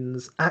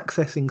conversations,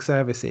 accessing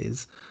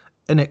services,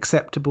 an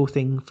acceptable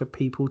thing for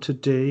people to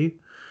do.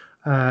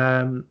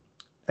 And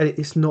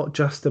it's not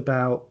just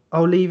about,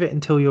 I'll leave it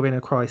until you're in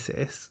a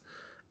crisis.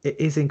 It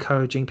is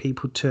encouraging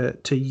people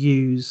to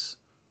use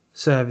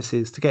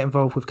services, to get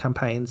involved with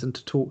campaigns, and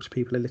to talk to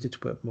people a little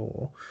bit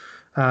more.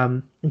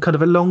 And kind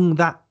of along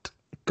that,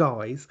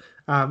 guys,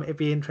 it'd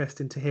be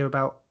interesting to hear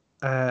about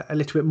a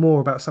little bit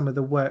more about some of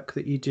the work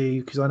that you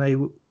do, because I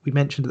know we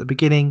mentioned at the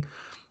beginning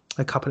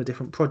a couple of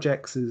different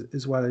projects,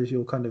 as well as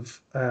your kind of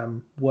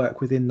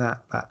work within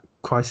that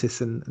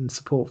crisis and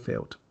support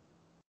field.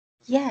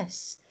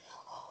 Yes.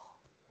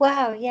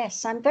 Wow,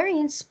 yes, I'm very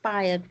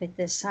inspired with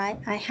this, I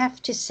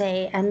have to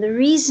say. And the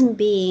reason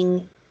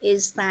being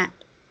is that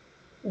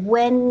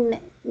when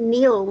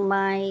Neil,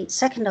 my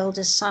second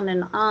oldest son,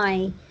 and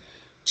I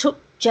took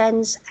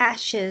Jen's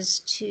ashes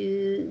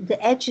to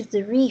the edge of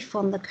the reef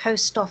on the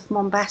coast off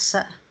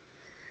Mombasa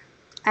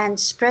and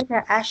spread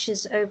her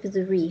ashes over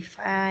the reef,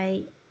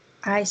 I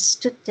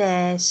stood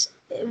there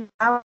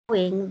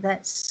vowing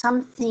that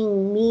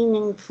something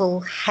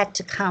meaningful had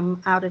to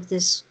come out of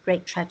this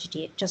great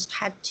tragedy. It just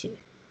had to.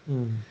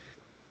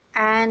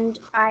 And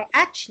I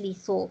actually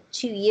thought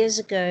 2 years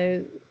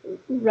ago,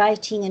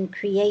 writing and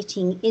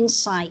creating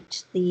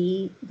Insight,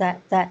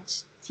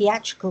 that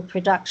theatrical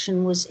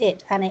production was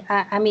it. And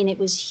it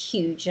was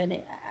huge. And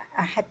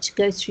I had to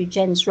go through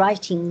Jen's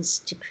writings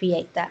to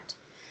create that.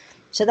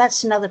 So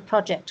that's another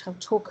project I'll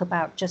talk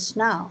about just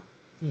now.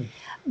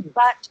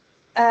 But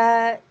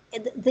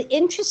the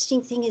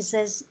interesting thing is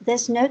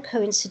there's no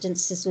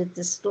coincidences with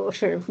this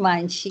daughter of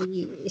mine.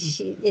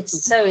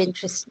 It's so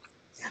interesting.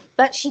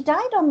 But she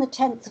died on the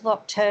 10th of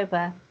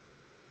October.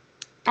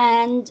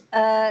 And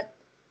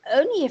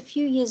only a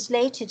few years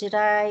later did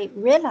I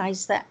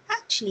realize that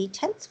actually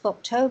 10th of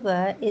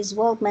October is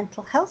World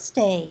Mental Health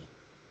Day.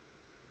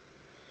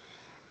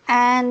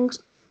 And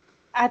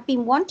I've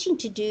been wanting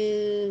to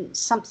do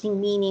something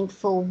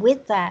meaningful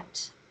with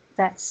that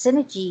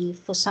synergy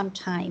for some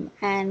time.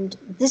 And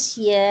this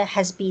year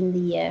has been the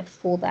year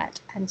for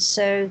that. And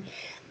so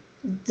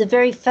the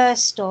very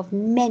first of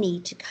many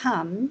to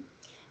come,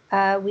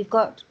 we've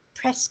got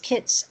press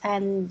kits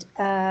and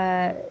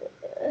a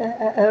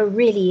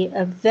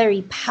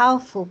very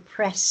powerful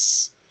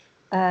press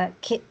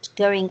kit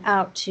going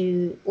out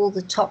to all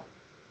the top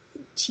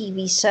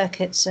TV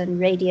circuits and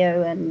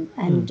radio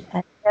and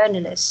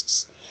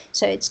journalists.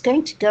 So it's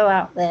going to go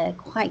out there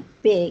quite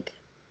big,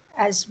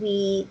 as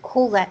we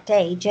call that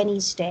day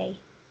Jenny's Day.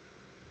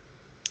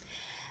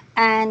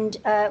 And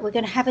we're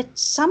going to have a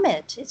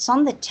summit. It's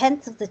on the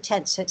 10th of the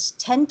 10th, so it's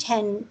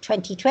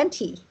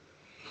 10/10/2020.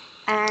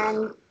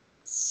 And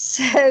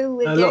so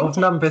we're a lot of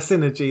number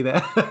synergy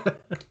there.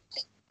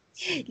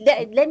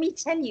 Let me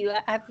tell you,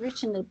 I've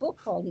written a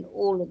book on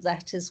all of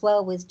that as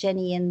well with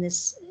Jenny and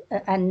this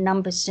and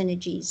number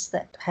synergies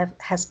that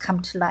has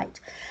come to light.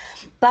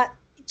 But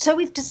so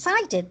we've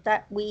decided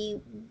that we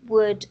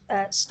would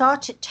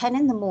start at 10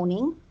 in the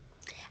morning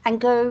and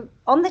go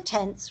on the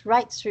 10th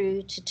right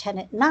through to 10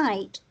 at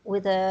night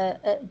with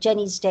a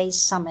Jenny's Day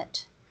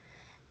Summit.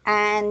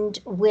 And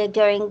we're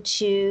going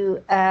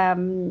to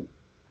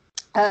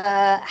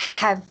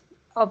have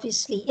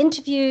obviously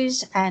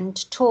interviews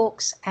and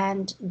talks,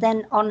 and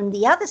then on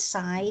the other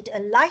side, a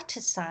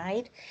lighter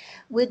side,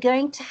 we're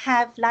going to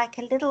have like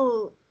a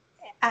little,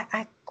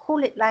 I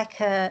call it like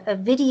a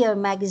video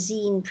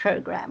magazine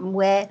program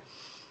where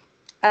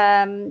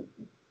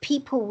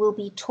people will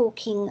be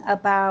talking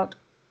about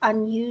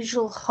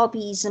unusual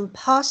hobbies and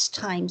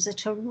pastimes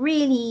that are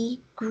really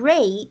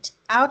great,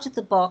 out of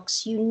the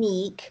box,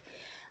 unique,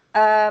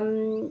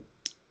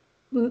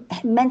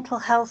 mental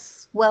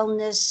health,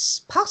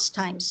 wellness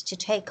pastimes to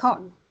take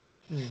on.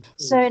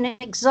 So an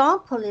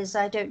example is,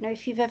 I don't know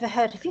if you've ever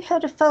heard, have you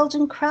heard of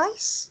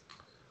Feldenkrais?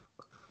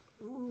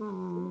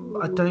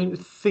 I don't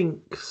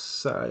think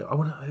so.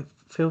 It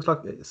feels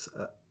like it's,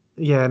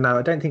 no,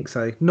 I don't think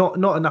so. Not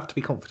enough to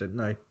be confident,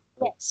 no.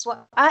 Yes,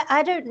 well,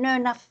 I don't know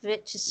enough of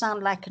it to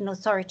sound like an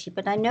authority,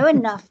 but I know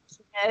enough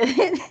to know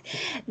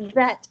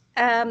that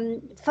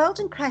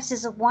Feldenkrais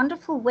is a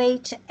wonderful way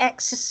to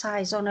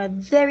exercise on a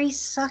very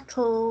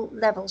subtle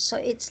level. So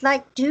it's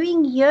like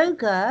doing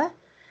yoga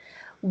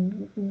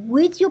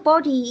with your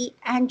body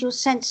and your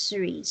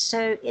sensory.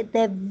 So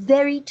they're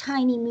very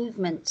tiny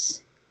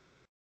movements.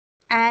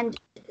 And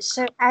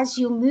so as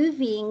you're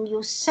moving,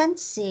 you're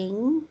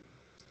sensing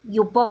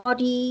your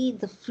body,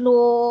 the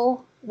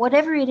floor,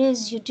 whatever it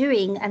is you're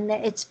doing, and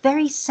it's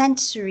very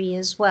sensory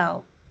as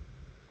well.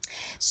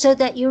 So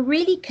that you're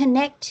really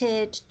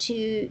connected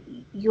to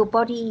your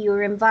body,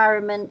 your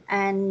environment,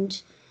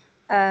 and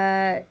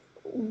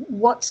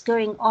what's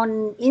going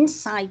on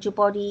inside your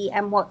body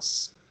and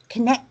what's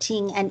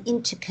connecting and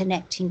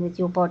interconnecting with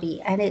your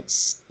body. And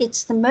it's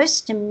the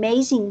most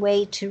amazing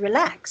way to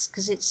relax,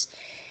 because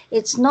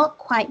it's not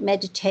quite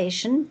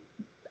meditation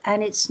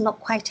and it's not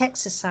quite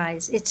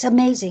exercise. It's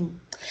amazing.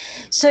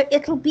 So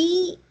it'll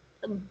be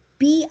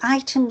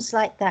items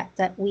like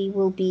that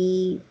will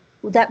be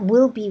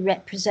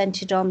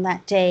represented on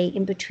that day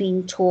in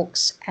between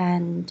talks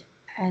and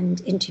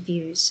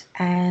interviews.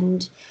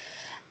 And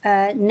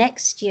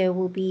next year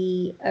will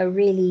be a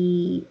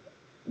really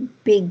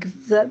bigger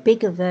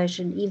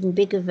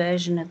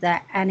version of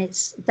that, and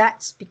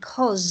that's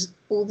because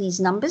all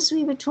these numbers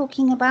we were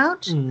talking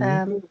about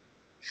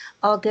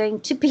are going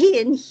to be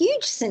in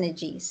huge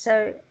synergy.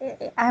 So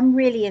I'm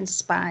really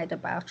inspired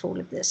about all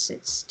of this.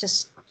 It's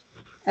just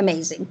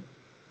amazing.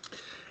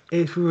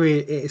 It's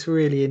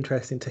really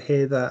interesting to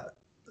hear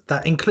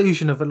that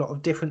inclusion of a lot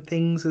of different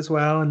things as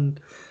well.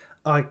 And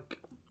I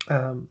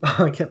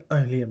can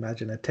only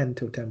imagine a 10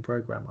 till 10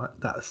 program.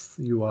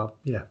 You are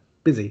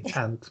busy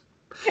and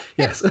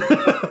yes.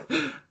 I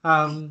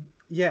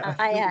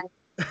am.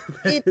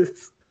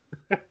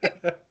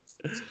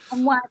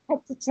 And why I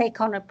had to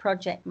take on a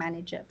project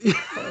manager.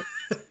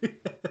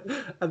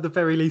 At the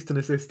very least, an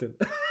assistant.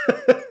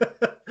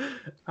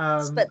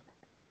 But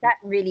that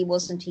really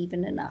wasn't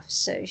even enough.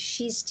 So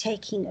she's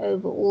taking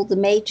over all the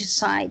major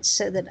sides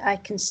so that I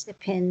can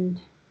step in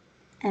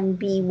and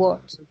be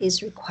what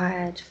is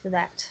required for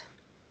that.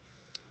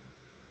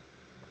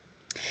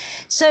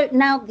 So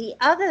now the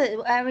other,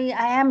 I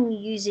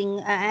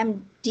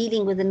am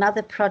dealing with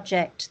another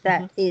project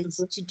that is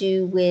to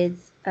do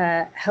with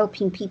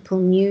helping people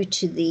new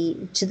to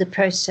the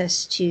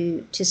process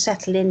to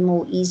settle in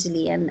more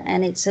easily,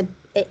 and it's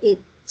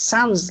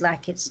sounds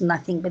like it's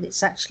nothing, but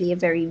it's actually a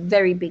very,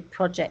 very big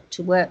project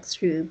to work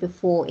through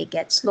before it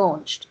gets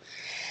launched.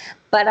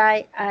 But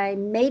I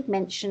made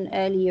mention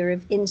earlier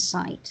of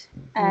insight,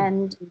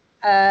 and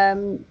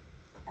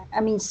I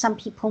mean, some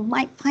people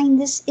might find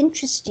this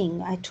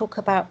interesting. I talk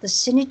about the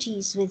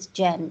synergies with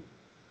Jen.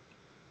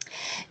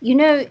 You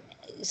know,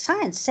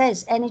 science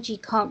says energy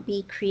can't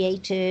be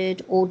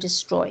created or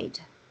destroyed.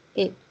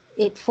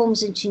 It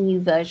forms into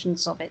new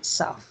versions of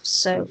itself.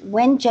 So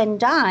when Jen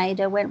died,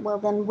 I went, well,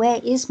 then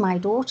where is my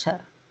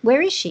daughter?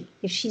 Where is she?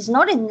 If she's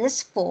not in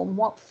this form,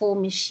 what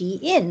form is she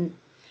in?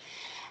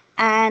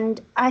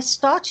 And I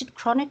started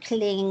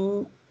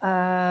chronicling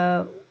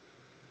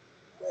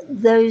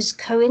those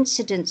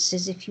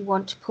coincidences, if you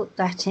want to put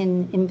that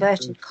in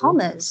inverted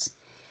commas,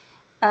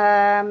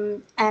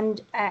 and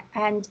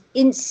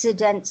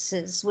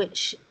incidences,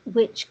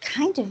 which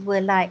kind of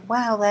were like,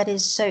 wow, that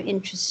is so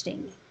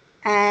interesting.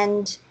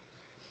 And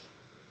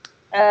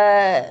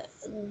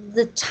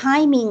the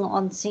timing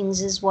on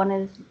things is one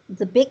of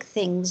the big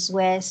things,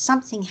 where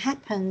something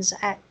happens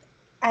at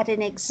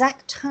an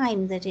exact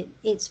time that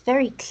it's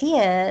very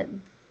clear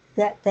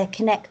that they're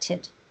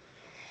connected.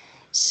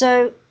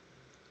 So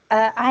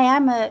I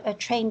am a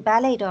trained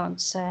ballet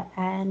dancer,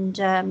 and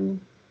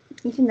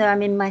even though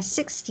I'm in my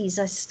 60s,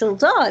 I still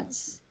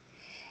dance.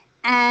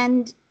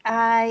 And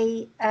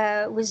I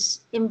was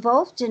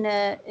involved in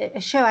a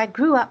show. I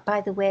grew up,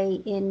 by the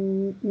way,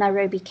 in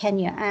Nairobi,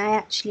 Kenya. I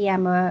actually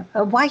am a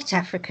white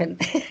African.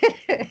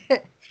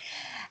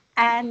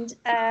 And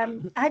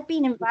I'd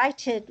been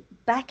invited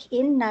back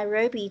in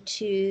Nairobi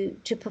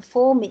to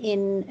perform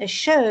in a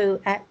show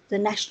at the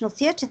National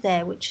Theatre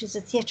there, which is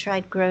a theatre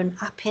I'd grown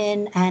up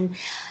in. And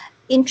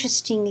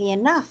interestingly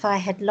enough, I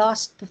had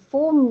last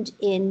performed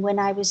in when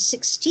I was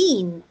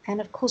 16.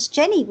 And of course,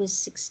 Jenny was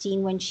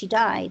 16 when she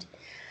died.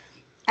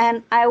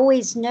 And I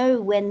always know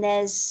when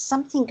there's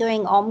something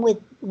going on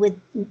with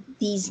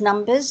these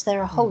numbers, there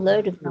are a whole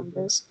load of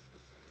numbers,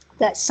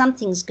 that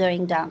something's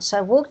going down. So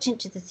I walked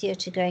into the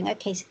theatre going,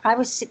 okay, I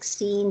was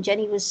 16,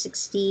 Jenny was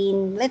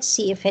 16, let's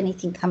see if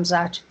anything comes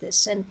out of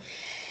this. And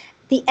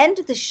at the end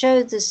of the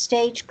show, the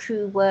stage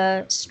crew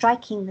were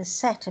striking the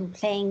set and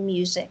playing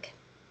music.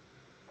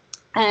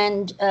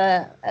 And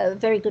a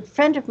very good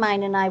friend of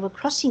mine and I were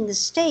crossing the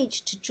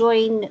stage to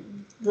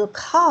join the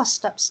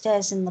cast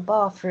upstairs in the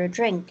bar for a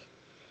drink.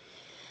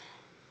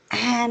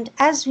 And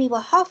as we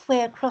were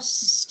halfway across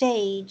the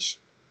stage,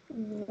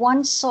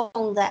 one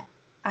song that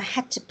I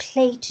had to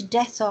play to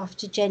death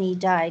after Jenny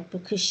died,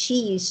 because she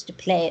used to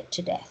play it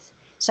to death.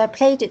 So I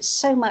played it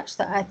so much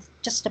that I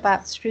just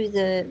about threw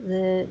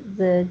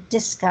the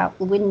disc out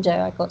the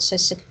window. I got so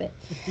sick of it.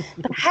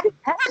 But I hadn't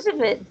heard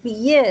of it for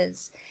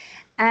years.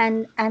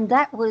 And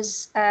that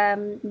was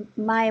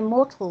My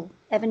Immortal,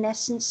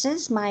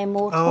 Evanescence's My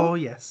Immortal. Oh,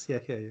 yes. Yeah.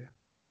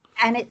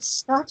 And it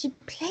started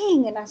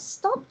playing, and I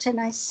stopped and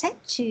I said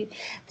to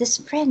this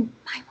friend,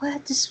 my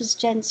word, this was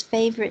Jen's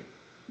favorite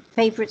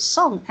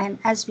song. And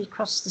as we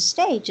cross the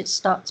stage, it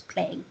starts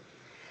playing.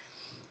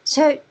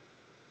 So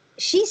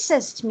she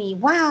says to me,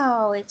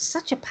 wow, it's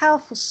such a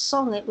powerful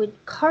song. It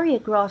would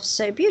choreograph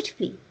so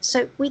beautifully.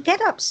 So we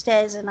get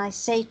upstairs and I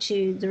say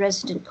to the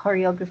resident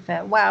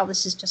choreographer, wow,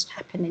 this has just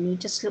happened. And he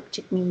just looked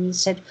at me and he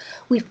said,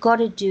 we've got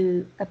to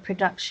do a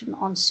production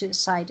on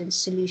suicide and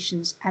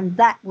solutions, and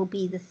that will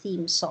be the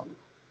theme song.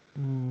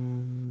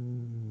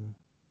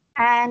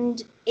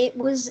 And it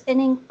was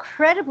an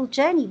incredible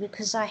journey,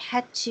 because I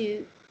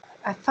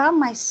found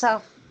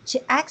myself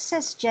to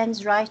access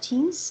Jen's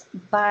writings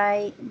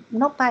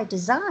not by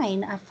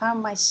design. I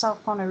found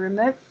myself on a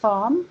remote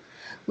farm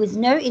with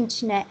no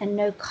internet and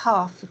no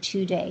car for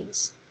 2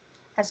 days.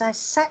 As I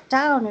sat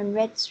down and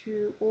read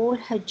through all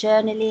her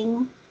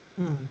journaling,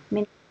 I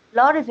mean, a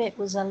lot of it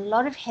was a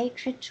lot of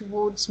hatred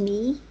towards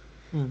me,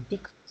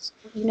 because,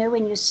 you know,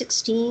 when you're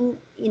 16,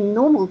 in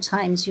normal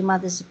times, your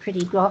mother's a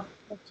pretty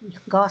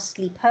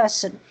ghastly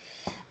person.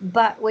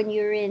 But when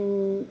you're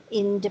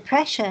in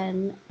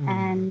depression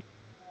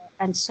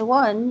and so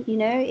on, you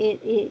know,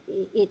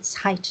 it's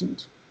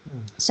heightened.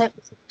 So it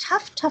was a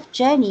tough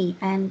journey,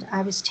 and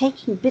I was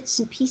taking bits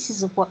and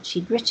pieces of what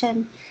she'd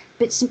written,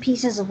 bits and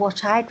pieces of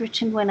what I'd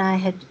written when I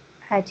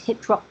had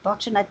hit rock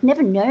bottom. I'd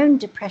never known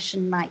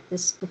depression like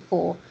this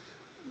before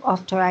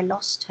after I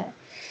lost her.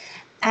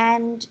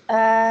 And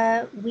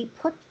we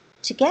put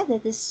together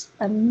this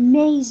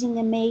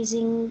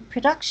amazing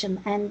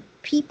production, and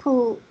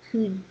people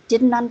who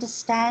didn't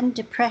understand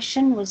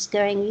depression was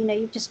going, you know,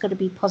 you've just got to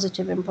be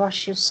positive and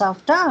brush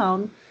yourself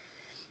down.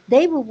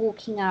 They were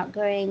walking out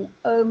going,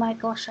 oh my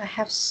gosh, I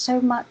have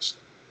so much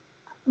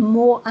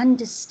more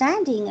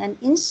understanding and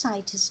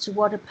insight as to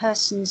what a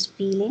person's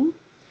feeling.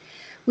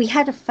 We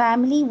had a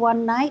family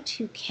one night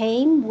who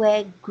came,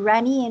 where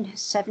Granny in her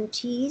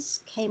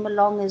 70s came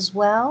along as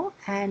well.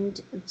 And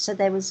so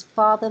there was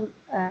father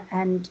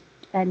and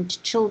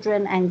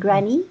children and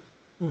Granny.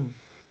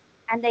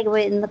 And they were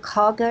in the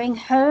car going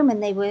home,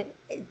 and they were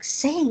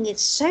saying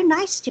it's so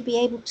nice to be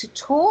able to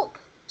talk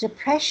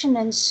depression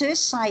and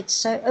suicide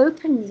so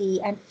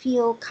openly and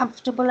feel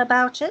comfortable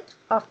about it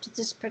after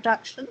this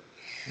production.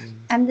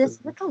 And this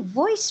little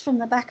voice from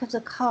the back of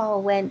the car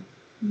went,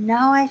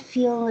 "Now I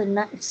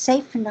feel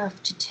safe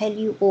enough to tell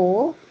you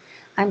all.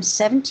 I'm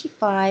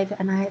 75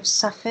 and I have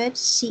suffered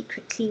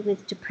secretly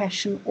with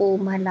depression all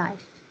my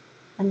life."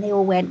 And they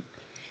all went,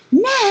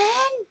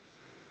 "Nan!"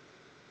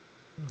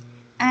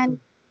 And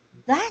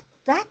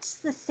that's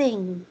the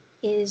thing,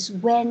 is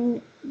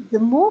when the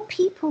more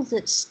people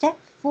that step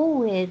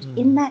forward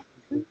in that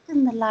truth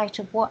and the light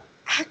of what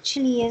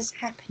actually is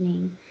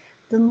happening,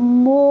 the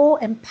more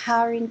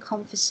empowering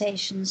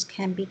conversations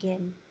can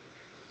begin.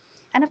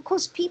 And of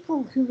course,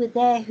 people who were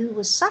there who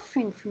were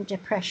suffering from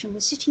depression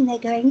were sitting there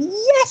going,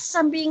 "Yes,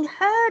 I'm being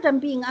heard, I'm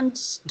being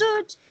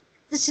understood.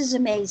 This is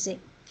amazing."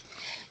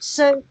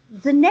 So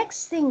the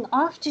next thing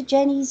after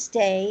Jenny's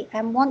Day,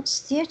 and once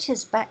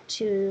theatre's back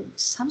to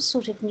some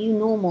sort of new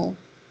normal,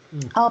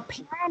 our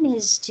plan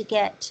is to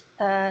get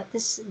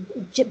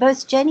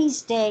both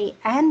Jenny's Day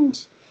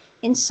and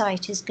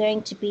Insight is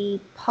going to be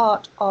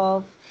part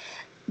of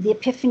the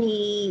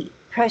Epiphany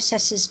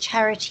Processes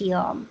charity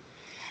arm.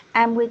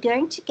 And we're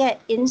going to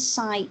get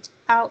Insight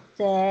out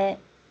there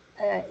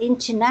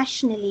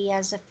internationally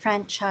as a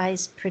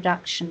franchise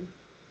production.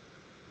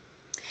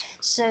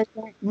 So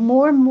that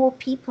more and more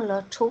people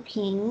are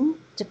talking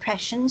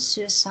depression,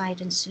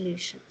 suicide, and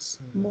solutions,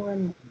 more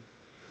and more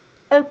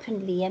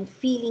openly, and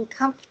feeling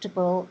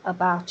comfortable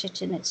about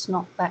it, and it's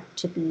not that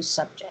taboo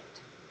subject.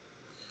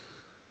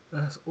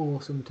 That's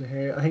awesome to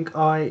hear. I think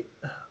I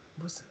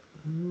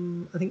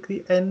think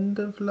the end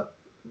of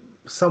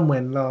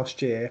somewhere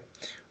last year,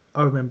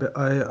 I remember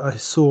I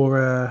saw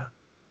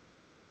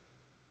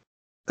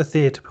a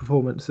theatre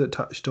performance that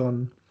touched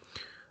on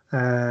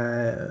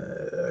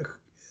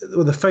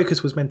well, the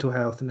focus was mental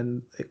health, and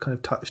then it kind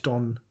of touched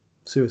on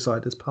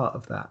suicide as part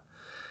of that.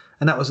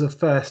 And that was the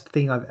first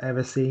thing I've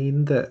ever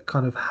seen that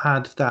kind of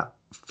had that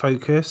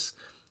focus.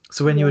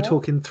 So when you were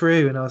talking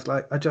through, and I was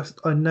like,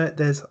 I know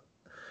there's,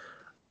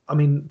 I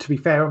mean, to be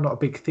fair, I'm not a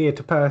big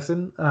theatre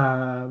person,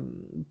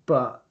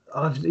 but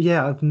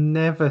I've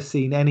never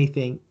seen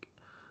anything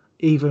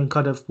even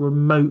kind of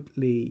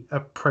remotely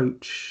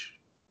approach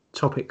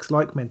topics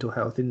like mental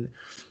health in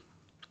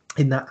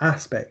that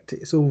aspect.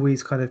 It's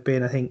always kind of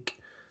been, I think,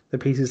 the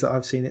pieces that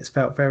I've seen, it's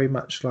felt very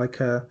much like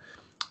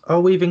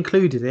we've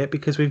included it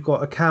because we've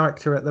got a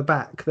character at the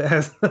back that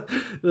has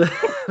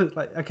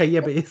like, okay, yeah,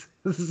 but it's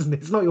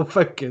not your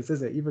focus,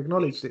 is it? You've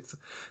acknowledged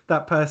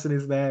that person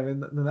is there,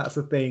 and that's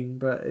a thing,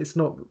 but it's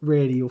not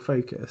really your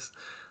focus.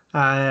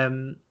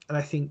 And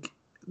I think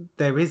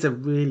there is a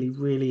really,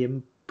 really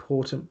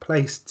important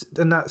place,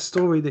 and that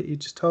story that you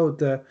just told,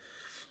 the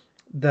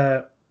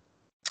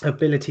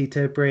ability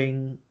to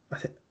bring,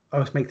 I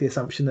would make the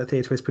assumption that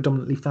theatre is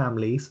predominantly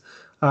families,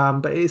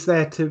 but it's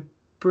there to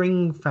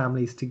bring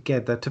families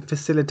together to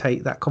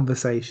facilitate that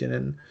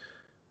conversation,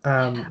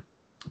 and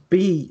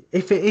be,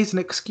 if it is an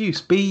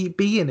excuse,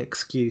 be an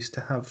excuse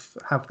to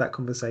have that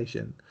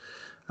conversation.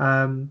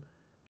 And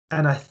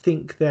I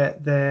think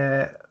that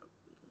there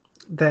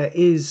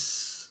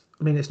is,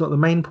 I mean, it's not the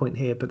main point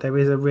here, but there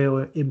is a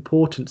real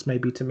importance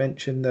maybe to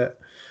mention that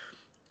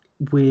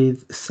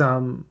with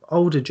some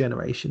older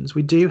generations,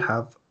 we do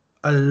have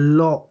a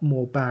lot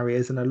more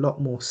barriers and a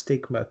lot more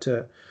stigma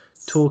to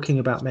talking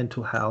about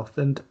mental health.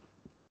 And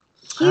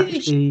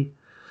actually,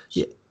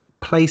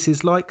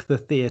 places like the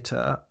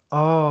theatre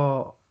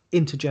are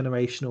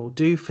intergenerational,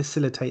 do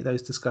facilitate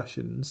those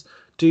discussions,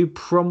 do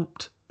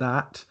prompt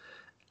that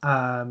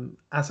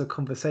as a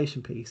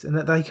conversation piece, and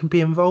that they can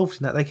be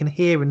involved in that. They can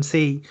hear and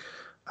see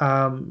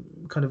kind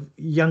of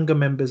younger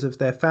members of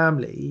their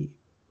family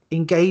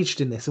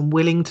engaged in this and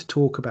willing to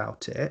talk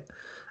about it,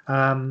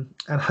 and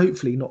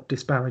hopefully not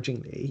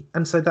disparagingly.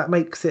 And so that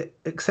makes it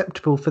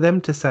acceptable for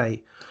them to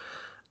say,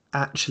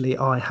 actually,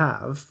 I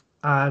have.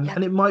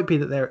 And it might be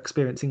that they're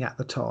experiencing at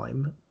the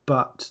time,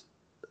 but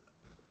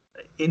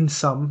in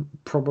some,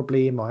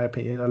 probably in my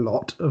opinion, a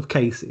lot of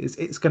cases,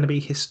 it's going to be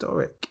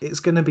historic. It's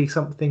going to be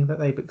something that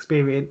they've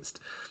experienced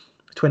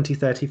 20,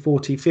 30,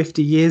 40,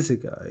 50 years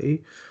ago.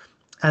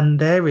 And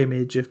their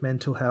image of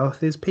mental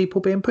health is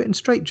people being put in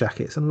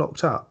straitjackets and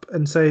locked up.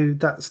 And so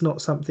that's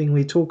not something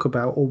we talk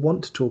about or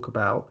want to talk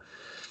about.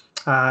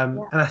 And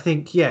I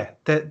think,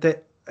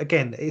 that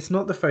again, it's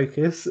not the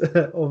focus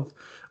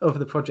of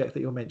the project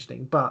that you're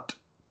mentioning, but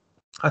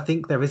I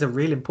think there is a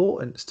real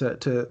importance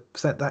to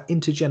set that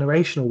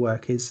intergenerational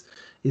work is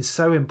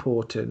so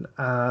important,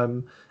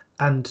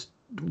 and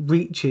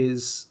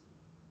reaches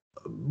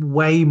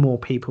way more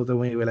people than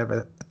we will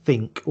ever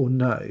think or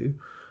know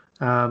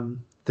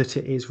that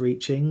it is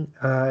reaching.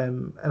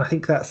 And I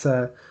think that's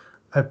a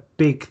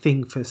big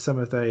thing for some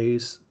of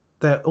those.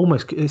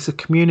 It's a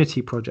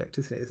community project,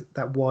 isn't it? It's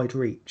that wide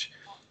reach.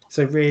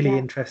 So really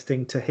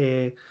interesting to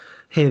hear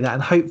that,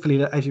 and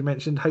hopefully, as you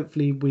mentioned,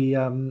 hopefully we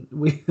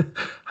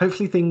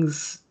hopefully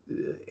things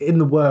in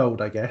the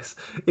world, I guess,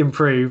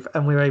 improve,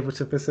 and we're able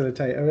to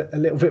facilitate a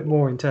little bit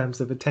more in terms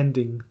of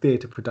attending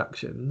theatre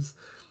productions.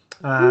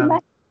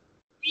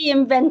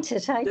 reinvent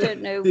it. I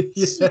don't know.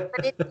 Yeah.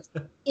 But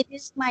it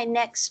is my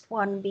next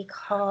one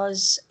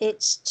because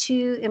it's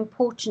too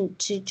important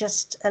to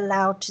just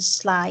allow to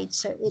slide.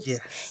 So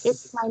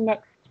it's my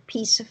next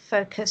piece of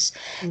focus,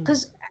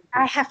 because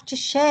I have to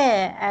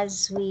share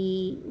as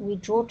we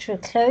draw to a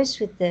close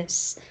with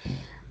this.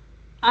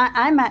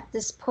 I'm at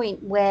this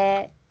point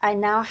where I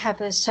now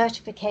have a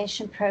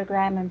certification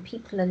program and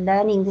people are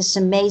learning this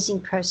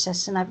amazing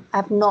process, and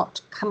I've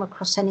not come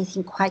across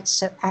anything quite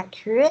so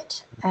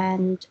accurate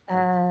and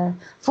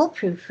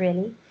foolproof,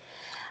 really.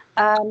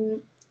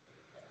 And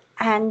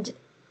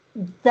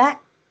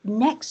that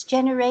next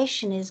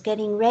generation is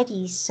getting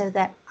ready so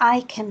that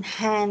I can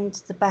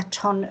hand the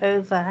baton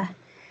over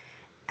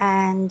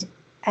and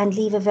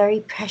leave a very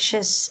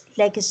precious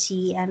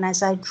legacy. And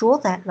as I draw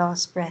that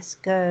last breath,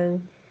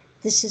 go,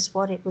 this is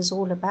what it was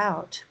all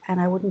about,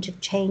 and I wouldn't have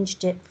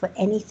changed it for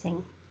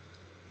anything.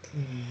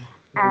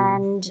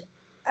 And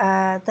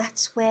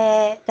that's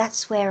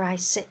where I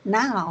sit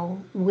now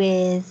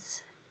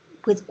with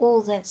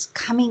all that's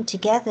coming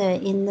together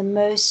in the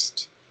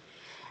most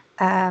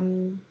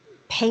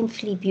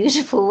painfully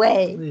beautiful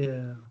way.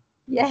 Yeah.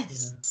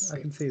 Yes. Yeah,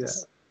 I can see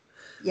that.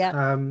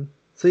 Yeah.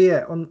 So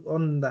yeah,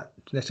 on that,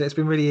 Janetta, it's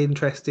been really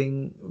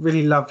interesting,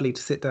 really lovely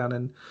to sit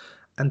down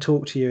and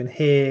talk to you and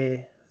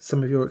hear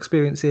some of your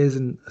experiences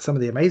and some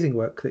of the amazing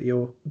work that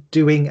you're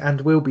doing and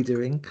will be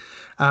doing.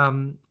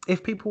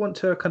 If people want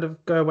to kind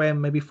of go away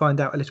and maybe find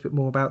out a little bit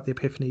more about the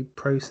Epiphany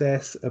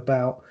process,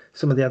 about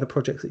some of the other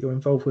projects that you're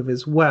involved with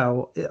as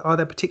well, are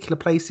there particular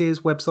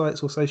places,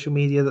 websites or social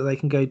media that they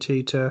can go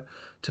to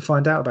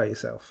find out about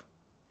yourself?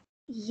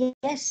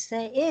 Yes,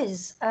 there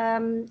is.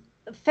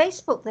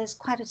 Facebook, there's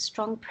quite a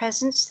strong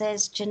presence.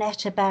 There's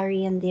Janetta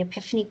Barry and the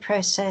Epiphany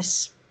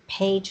Process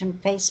page on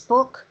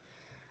Facebook.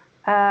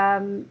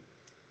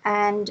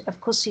 And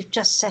of course, we've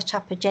just set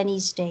up a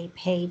Jenny's Day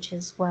page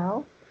as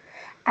well.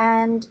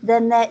 And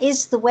then there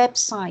is the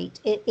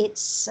website.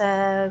 It's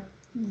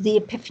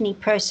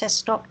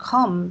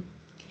theepiphanyprocess.com.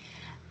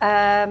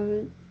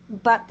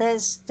 But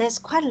there's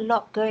quite a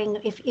lot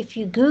going. If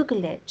you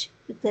Google it,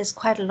 there's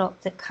quite a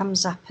lot that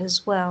comes up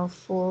as well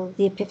for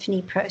the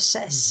Epiphany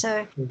Process.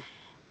 So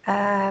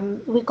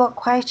we've got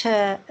quite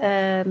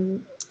a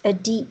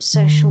deep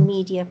social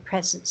media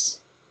presence.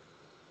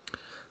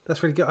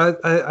 That's really good.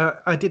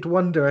 I did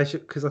wonder,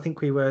 because I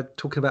think we were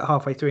talking about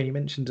halfway through and you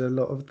mentioned a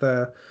lot of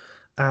the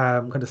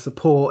kind of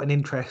support and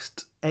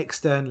interest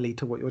externally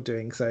to what you're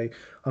doing. So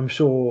I'm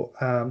sure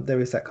there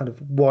is that kind of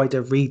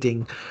wider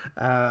reading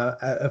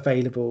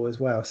available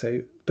as well.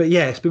 So, but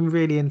yeah, it's been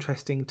really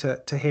interesting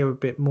to hear a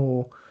bit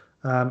more.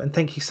 And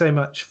thank you so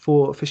much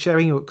for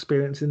sharing your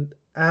experience and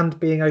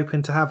being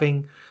open to having, I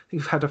think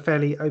we've had a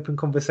fairly open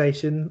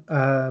conversation.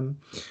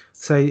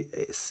 So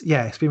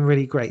it's been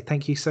really great.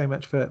 Thank you so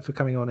much for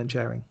coming on and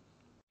sharing.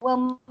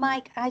 Well,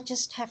 Mike, I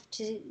just have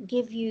to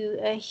give you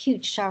a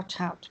huge shout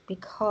out,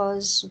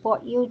 because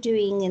what you're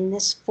doing in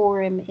this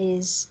forum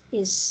is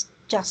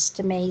just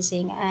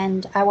amazing.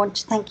 And I want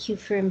to thank you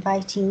for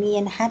inviting me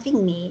and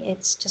having me.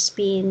 It's just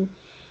been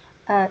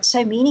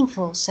so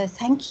meaningful. So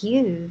thank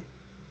you.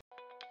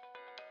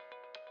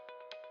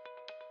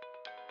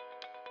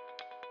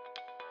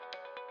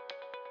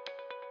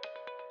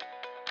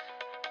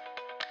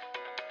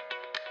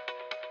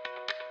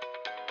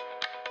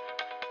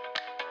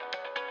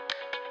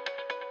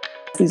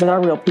 These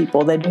are real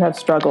people. They do have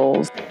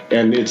struggles.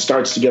 And it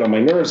starts to get on my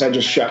nerves. I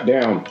just shut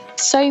down.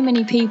 So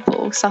many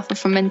people suffer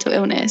from mental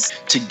illness.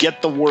 To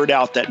get the word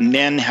out that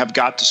men have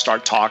got to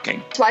start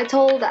talking. So I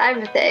told her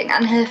everything,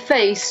 and her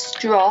face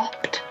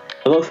dropped.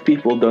 A lot of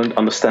people don't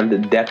understand the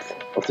depth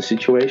of the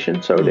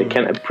situation, so they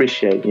can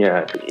appreciate,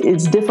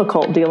 It's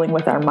difficult dealing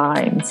with our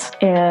minds,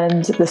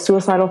 and the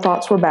suicidal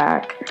thoughts were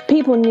back.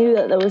 People knew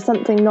that there was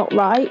something not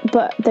right,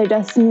 but they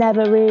just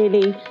never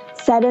really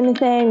said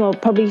anything, or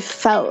probably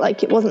felt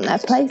like it wasn't their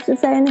place to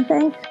say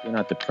anything. You're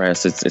not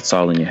depressed, it's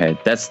all in your head.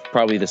 That's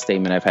probably the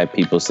statement I've had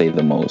people say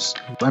the most.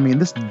 I mean,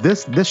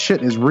 this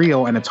shit is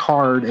real, and it's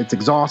hard, it's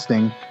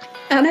exhausting.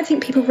 And I don't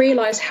think people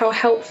realise how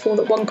helpful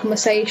that one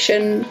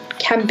conversation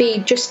can be,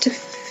 just to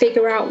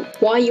figure out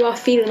why you are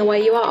feeling the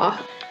way you are.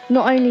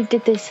 Not only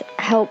did this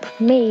help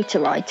me to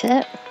write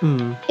it,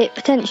 it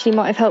potentially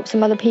might have helped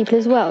some other people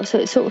as well. So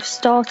it sort of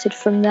started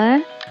from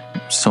there.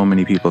 So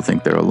many people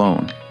think they're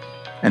alone.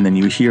 And then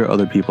you hear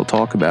other people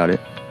talk about it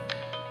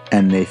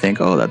and they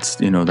think, oh, that's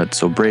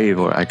so brave,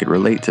 or I could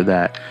relate to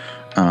that.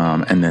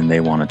 And then they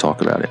want to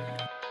talk about it.